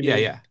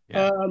 Yeah.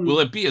 Will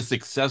it be as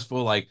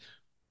successful, like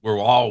we're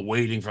all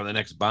waiting for the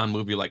next Bond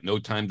movie, like No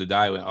Time to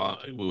Die?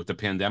 With the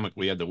pandemic,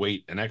 we had to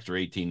wait an extra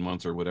 18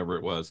 months or whatever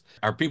it was.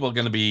 Are people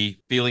going to be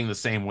feeling the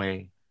same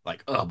way?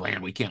 Like, oh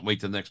man, we can't wait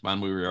to the next Bond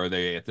movie? Or are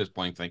they at this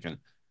point thinking,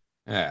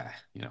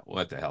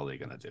 what the hell are they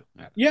going to do?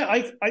 Yeah,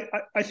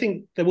 I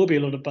think there will be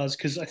a lot of buzz,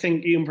 because I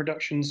think Eon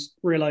Productions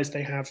realize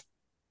they have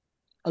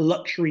a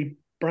luxury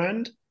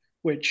brand,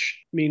 which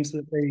means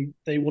that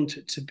they want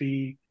it to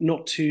be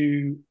not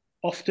too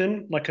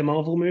often like a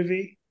Marvel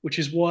movie, which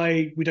is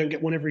why we don't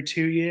get one every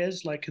 2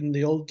 years like in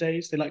the old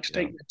days. They like to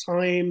take their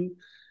time,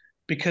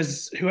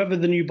 because whoever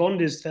the new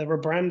Bond is, they're a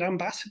brand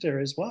ambassador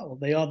as well.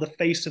 They are the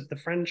face of the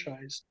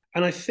franchise.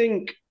 And I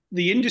think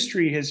the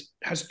industry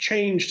has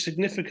changed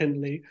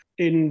significantly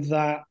in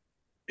that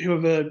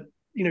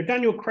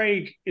Daniel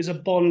Craig is a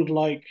Bond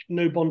like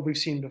no Bond we've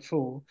seen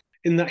before,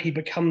 in that he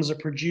becomes a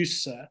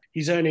producer.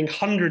 He's earning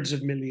hundreds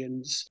of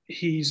millions.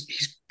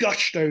 He's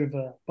gushed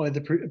over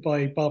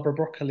by Barbara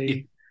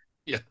Broccoli.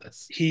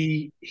 Yes.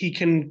 He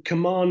can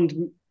command,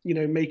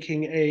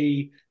 making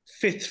a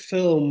fifth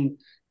film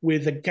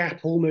with a gap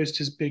almost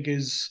as big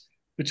as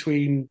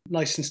between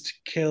License to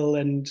Kill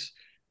and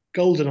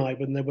GoldenEye,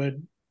 when there were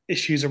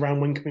issues around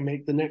when can we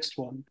make the next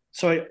one.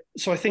 So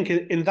I think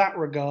in that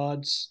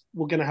regards,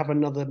 we're going to have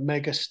another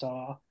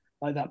megastar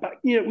like that. But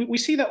we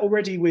see that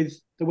already with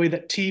the way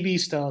that TV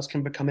stars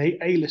can become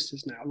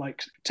A-listers now.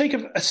 Like, take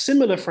a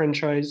similar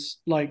franchise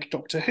like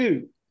Doctor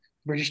Who,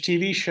 British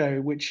TV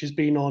show, which has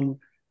been on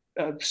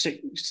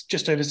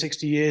just over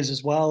 60 years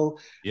as well,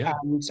 Yeah.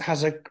 and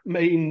has a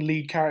main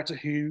lead character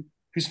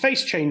whose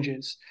face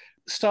changes.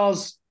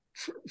 Stars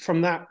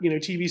from that,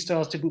 TV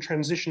stars didn't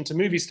transition to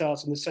movie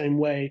stars in the same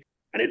way,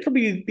 and it'd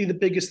probably be the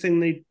biggest thing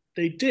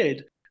they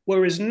did.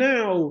 Whereas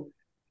now,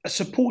 a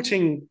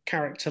supporting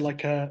character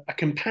like a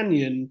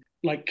companion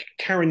like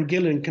Karen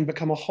Gillan can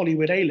become a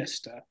Hollywood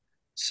A-lister.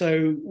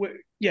 So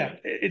yeah,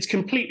 it's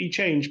completely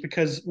changed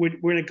because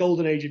we're in a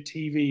golden age of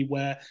TV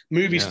where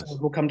movie Yes. stars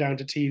will come down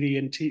to TV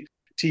and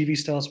TV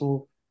stars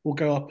will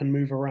go up and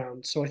move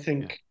around. So I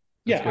think,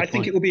 That's a I good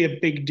think point. it will be a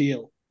big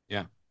deal.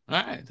 Yeah.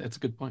 All right. That's a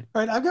good point.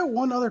 All right, I've got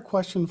one other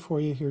question for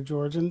you here,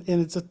 George, and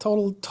it's a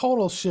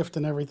total shift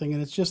in everything,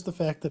 and it's just the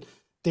fact that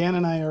Dan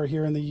and I are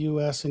here in the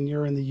U.S. and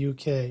you're in the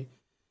U.K.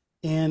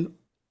 And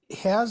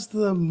has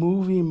the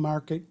movie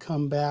market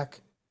come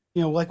back?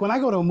 Like when I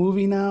go to a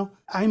movie now,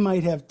 I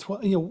might have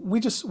 12. We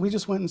just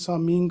went and saw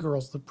Mean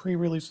Girls, the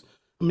pre-release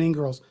Mean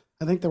Girls.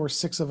 I think there were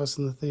 6 of us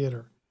in the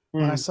theater.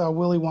 When I saw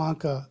Willy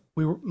Wonka,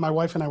 my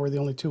wife and I were the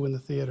only 2 in the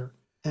theater.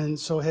 And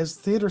so has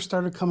theater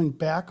started coming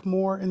back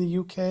more in the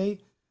UK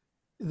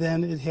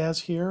than it has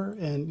here?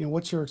 And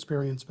what's your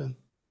experience been?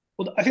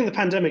 Well, I think the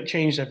pandemic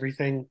changed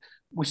everything.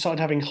 We started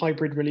having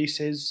hybrid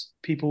releases.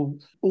 People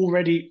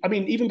already, I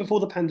mean, even before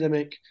the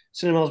pandemic,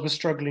 cinemas were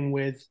struggling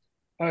with,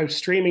 oh,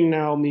 streaming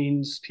now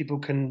means people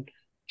can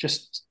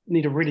just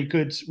need a really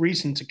good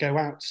reason to go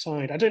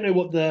outside. I don't know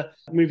what the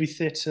movie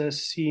theatre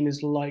scene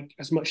is like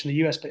as much in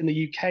the US, but in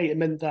the UK, it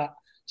meant that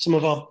some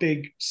of our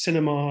big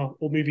cinema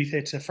or movie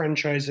theatre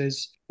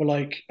franchises were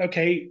like,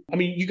 okay, I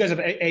mean, you guys have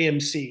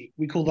AMC.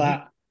 We call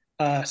that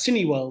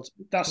Cineworld.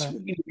 That's Right.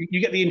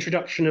 you get the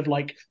introduction of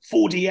like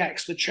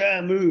 4DX, the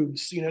chair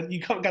moves. You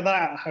can't get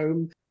that at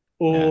home.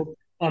 Yeah. Or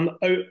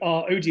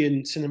our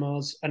Odeon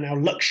cinemas are now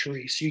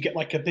luxury, so you get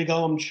like a big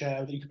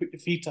armchair that you can put your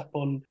feet up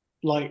on,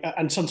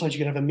 and sometimes you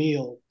can have a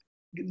meal.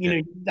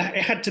 That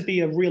it had to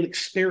be a real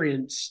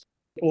experience.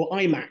 Or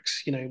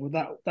IMAX,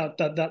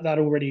 that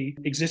already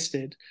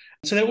existed.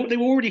 So they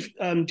were already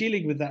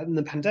dealing with that, and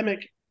the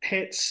pandemic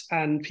hits,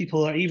 and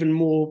people are even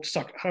more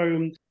stuck at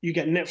home. You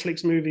get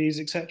Netflix movies,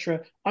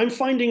 etc. I'm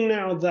finding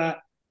now that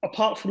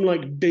apart from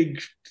like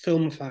big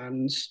film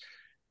fans,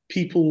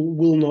 people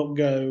will not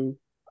go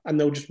and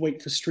they'll just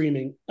wait for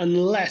streaming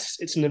unless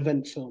it's an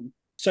event film.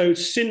 So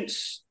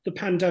since the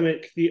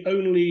pandemic, I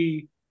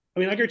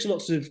go to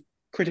lots of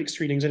critic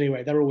screenings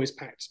anyway. They're always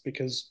packed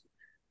because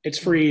it's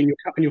free and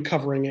you're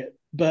covering it.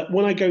 But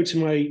when I go to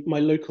my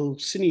local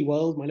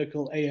Cineworld, my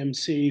local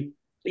AMC,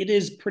 it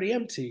is pretty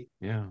empty.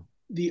 Yeah.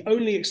 The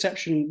only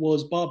exception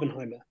was Barbie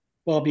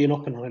and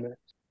Oppenheimer,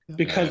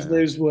 because Yeah.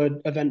 those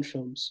were event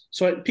films.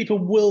 So people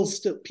will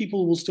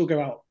still go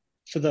out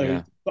for those.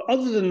 Yeah. But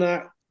other than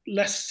that,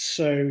 less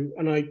so.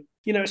 And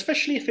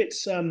especially if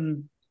it's a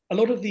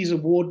lot of these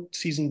award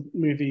season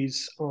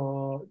movies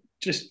are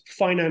just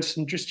financed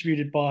and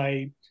distributed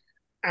by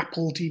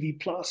Apple TV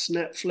Plus,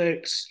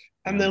 Netflix,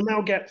 and Right. they'll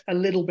now get a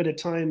little bit of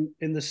time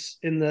in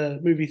the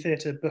movie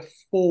theater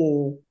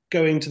before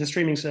going to the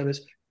streaming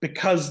service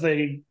because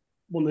they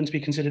want them to be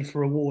considered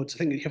for awards. I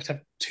think you have to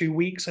have 2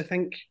 weeks, I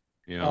think,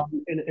 Yeah.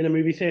 in a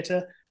movie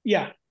theater.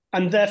 Yeah.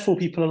 And therefore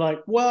people are like,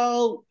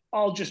 well,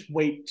 I'll just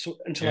wait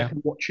until I Yeah.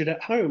 can watch it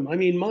at home. I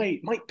mean, my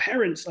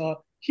parents are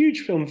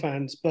huge film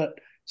fans, but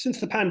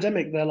since the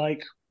pandemic, they're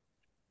like,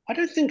 I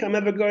don't think I'm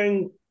ever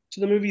going to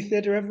the movie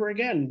theater ever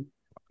again.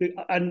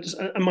 And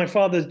my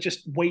father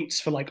just waits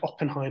for like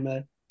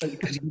Oppenheimer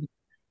because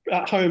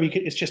at home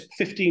it's just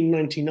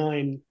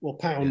 15.99 or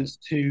Yeah. pounds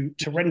to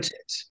rent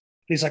it.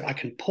 And he's like, I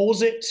can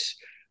pause it.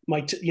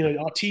 Our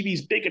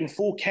TV's big in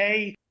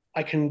 4K.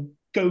 I can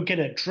go get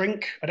a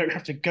drink. I don't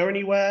have to go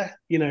anywhere.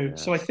 Yeah.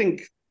 So I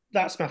think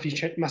that's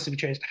massively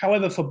changed.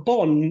 However, for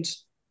Bond,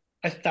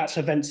 that's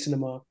event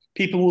cinema.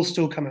 People will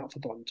still come out for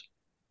Bond.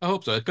 I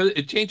hope so, because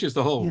it changes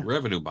the whole Yeah.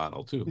 revenue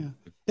model too. Yeah.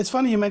 It's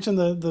funny you mentioned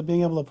the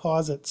being able to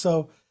pause it.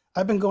 So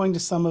I've been going to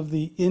some of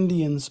the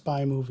Indian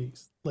spy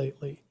movies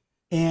lately,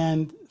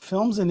 and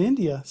films in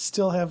India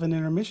still have an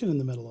intermission in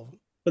the middle of them.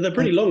 But they're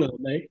pretty long,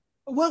 aren't they?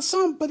 Well, but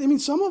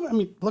some of them. I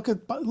mean, look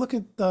at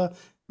the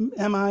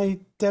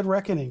MI Dead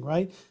Reckoning,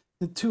 right?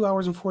 The 2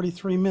 hours and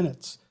 43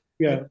 minutes.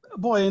 Yeah.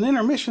 Boy, an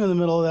intermission in the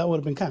middle of that would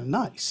have been kind of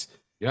nice.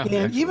 Yeah. And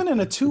Excellent. even in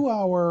a 2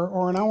 hour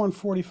or an hour and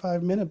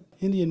 45-minute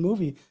Indian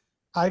movie,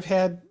 I've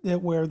had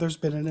it where there's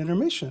been an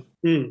intermission,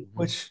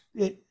 which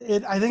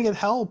I think it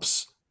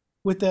helps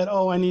with that.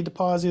 Oh, I need to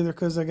pause either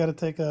because I got to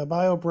take a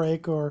bio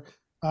break or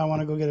I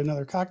want to go get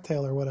another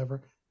cocktail or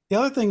whatever. The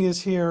other thing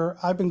is here,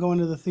 I've been going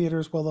to the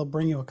theaters where they'll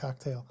bring you a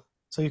cocktail.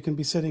 So you can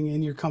be sitting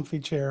in your comfy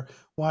chair,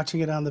 watching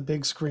it on the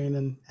big screen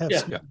and have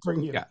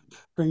bring you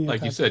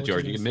Like you said,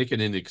 George, you can make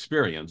it an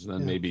experience, and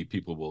then maybe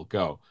people will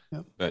go.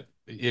 Yep. But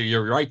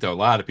you're right, though. A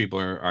lot of people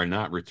are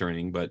not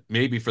returning, but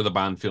maybe for the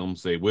Bond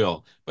films they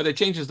will. But it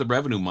changes the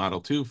revenue model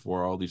too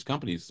for all these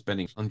companies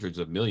spending hundreds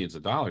of millions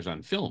of dollars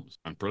on films,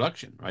 on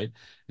production, right?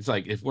 It's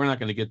like if we're not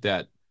going to get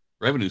that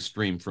revenue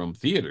stream from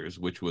theaters,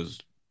 which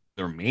was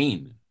their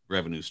main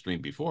revenue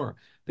stream before,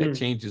 that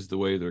changes the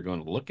way they're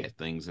going to look at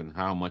things and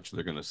how much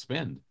they're going to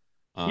spend.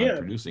 on Yeah,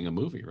 producing a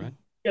movie, right?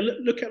 yeah.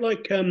 Look at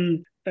like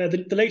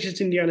the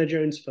latest Indiana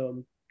Jones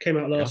film came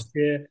out Yeah. last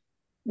year.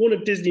 One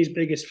of Disney's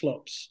biggest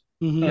flops.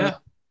 Hmm. Uh, Yeah.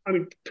 I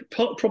mean,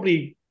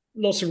 probably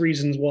lots of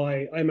reasons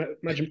why. I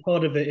imagine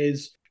part of it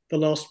is the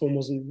last one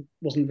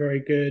wasn't very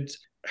good.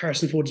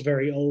 Harrison Ford's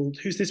very old.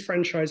 Who's this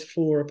franchise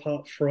for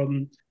apart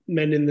from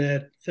men in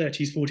their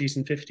 30s, 40s,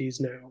 and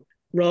 50s now?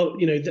 Well,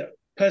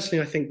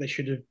 personally, I think they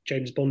should have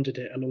James Bonded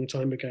it a long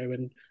time ago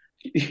and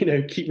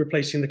keep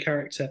replacing the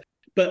character.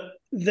 But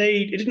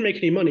it didn't make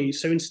any money,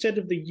 so instead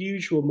of the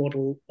usual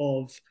model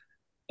of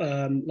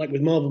like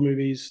with Marvel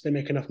movies, they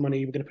make enough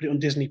money, we're going to put it on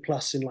Disney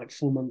Plus in like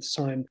 4 months'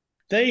 time.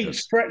 They Yes.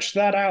 stretched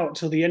that out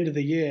till the end of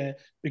the year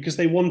because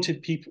they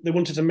wanted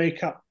to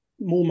make up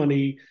more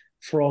money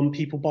from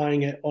people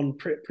buying it on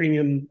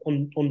premium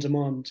on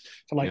demand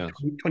for like Yes.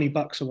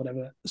 $20 or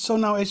whatever. So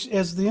now,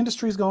 as the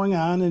industry is going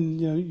on, and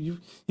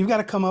you've got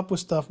to come up with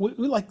stuff. We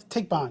like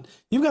take Bond.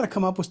 You've got to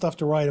come up with stuff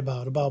to write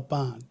about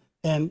Bond.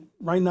 And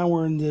right now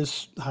we're in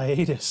this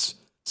hiatus.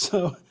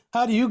 So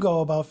how do you go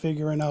about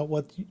figuring out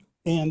what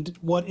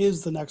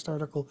is the next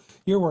article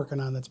you're working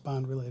on that's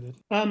Bond related?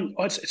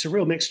 It's a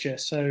real mixture.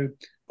 So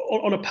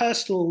on a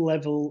personal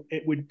level,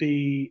 it would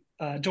be: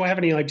 do I have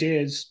any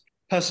ideas,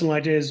 personal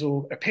ideas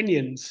or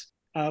opinions,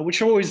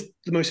 which are always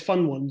the most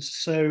fun ones.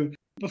 So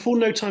before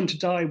No Time to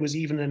Die was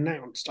even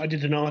announced, I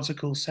did an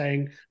article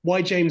saying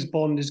why James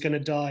Bond is going to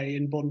die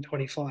in Bond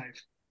 25.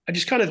 I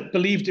just kind of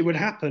believed it would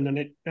happen, and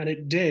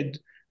it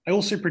did. I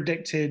also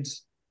predicted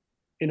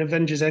in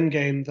Avengers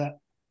Endgame that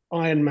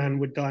Iron Man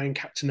would die and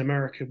Captain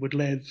America would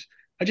live.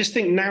 I just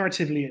think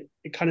narratively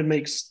it kind of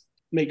makes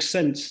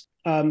sense.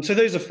 So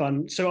those are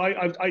fun. So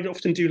I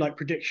often do like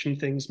prediction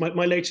things.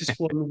 My latest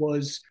one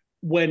was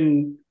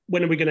when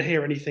are we going to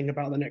hear anything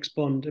about the next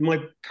Bond? And my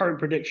current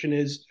prediction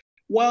is,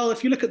 well,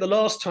 if you look at the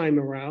last time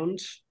around,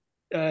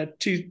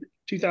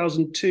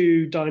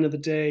 2002, Die Another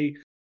Day,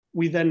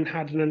 we then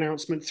had an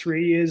announcement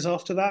 3 years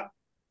after that,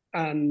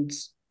 and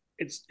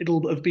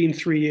it'll have been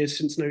 3 years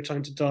since No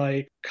Time to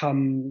Die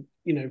come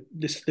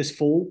this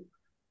fall.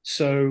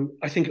 So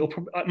I think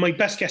my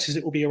best guess is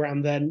it will be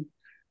around then,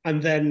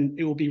 and then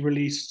it will be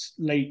released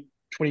late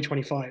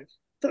 2025.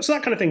 So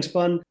that kind of thing's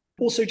fun.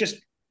 Also,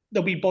 just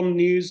there'll be Bond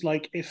news,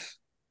 like if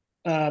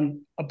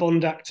a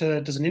Bond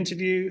actor does an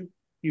interview,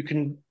 you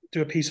can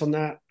do a piece on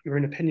that, your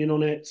own opinion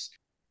on it.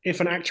 If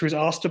an actor is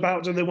asked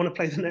about do they want to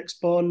play the next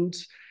Bond,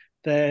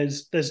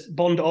 there's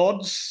Bond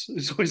odds.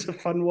 It's always a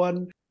fun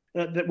one,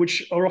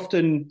 which are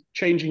often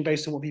changing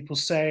based on what people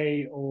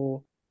say,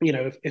 or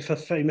if a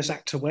famous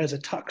actor wears a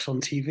tux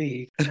on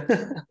TV,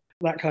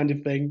 that kind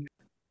of thing.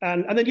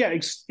 And then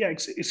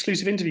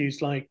exclusive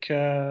interviews. Like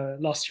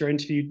last year, I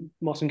interviewed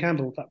Martin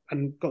Campbell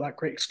and got that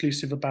great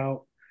exclusive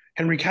about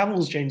Henry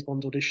Cavill's James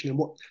Bond audition and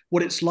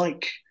what it's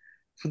like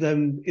for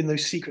them in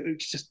those secret,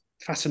 which just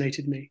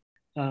fascinated me.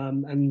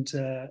 And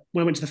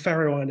when I went to the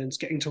Faroe Islands,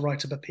 getting to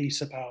write up a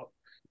piece about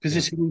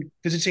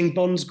visiting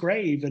Bond's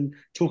grave and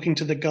talking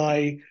to the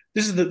guy.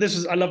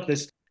 I love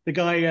this. The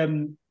guy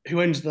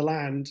who owns the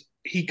land,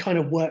 he kind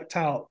of worked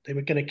out they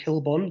were going to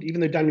kill Bond, even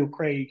though Daniel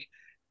Craig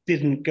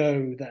didn't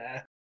go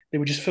there. They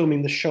were just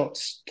filming the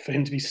shots for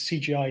him to be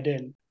CGI'd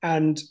in.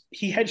 And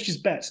he hedged his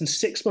bets. And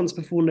 6 months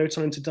before No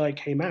Time to Die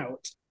came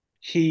out,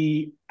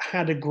 he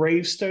had a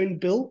gravestone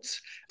built,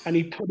 and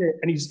he put it,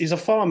 and he's a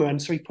farmer,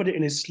 and so he put it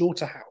in his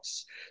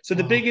slaughterhouse. So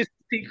the biggest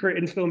secret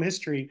in film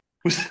history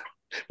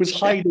was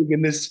hiding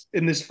in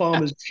this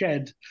farmer's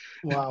shed.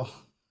 Wow.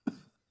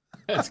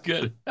 That's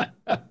good.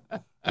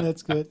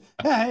 That's good.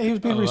 Yeah, he was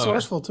being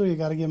resourceful too. You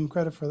got to give him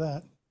credit for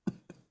that.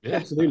 Yeah.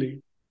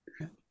 Absolutely.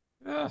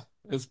 Yeah,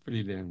 that's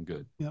pretty damn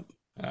good. Yep.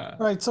 All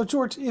right. So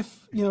George,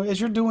 if as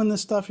you're doing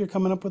this stuff, you're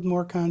coming up with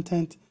more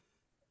content.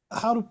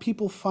 How do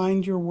people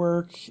find your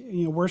work?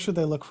 Where should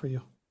they look for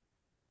you?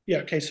 Yeah.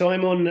 Okay. So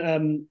I'm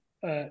on.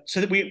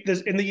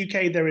 There's in the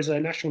UK there is a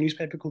national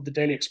newspaper called the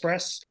Daily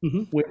Express,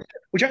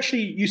 which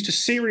actually used to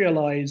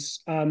serialize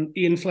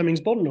Ian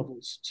Fleming's Bond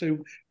novels. So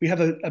we have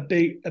a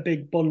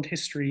big Bond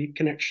history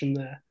connection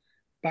there,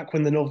 back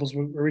when the novels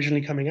were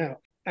originally coming out.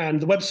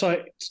 And the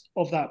website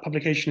of that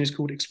publication is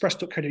called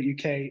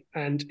express.co.uk.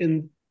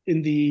 And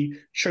in the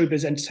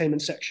showbiz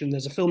entertainment section,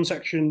 there's a film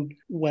section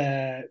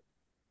where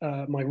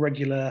my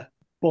regular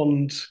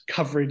Bond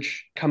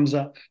coverage comes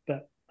up.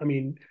 But I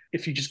mean,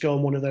 if you just go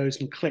on one of those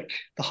and click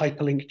the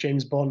hyperlink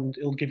James Bond,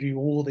 it'll give you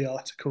all the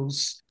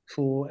articles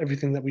for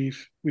everything that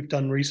we've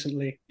done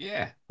recently.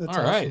 Yeah. That's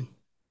all right. awesome.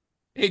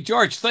 Hey,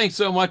 George, thanks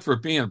so much for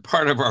being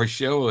part of our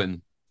show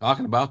and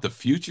talking about the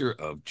future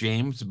of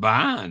James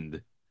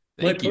Bond.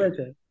 Thank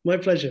you. My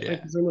pleasure. Yeah.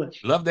 Thank you so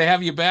much. Love to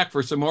have you back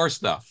for some more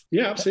stuff.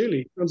 Yeah,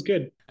 absolutely. Sounds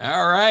good.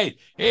 All right.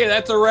 Hey,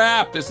 that's a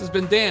wrap. This has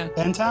been Dan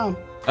And Tom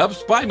of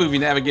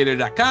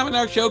SpyMovieNavigator.com and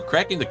our show,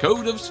 Cracking the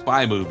Code of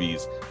Spy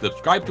Movies.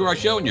 Subscribe to our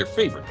show in your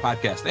favorite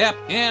podcast app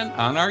and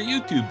on our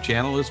YouTube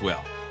channel as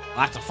well.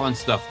 Lots of fun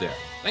stuff there.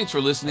 Thanks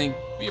for listening.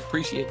 We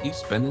appreciate you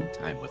spending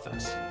time with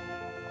us.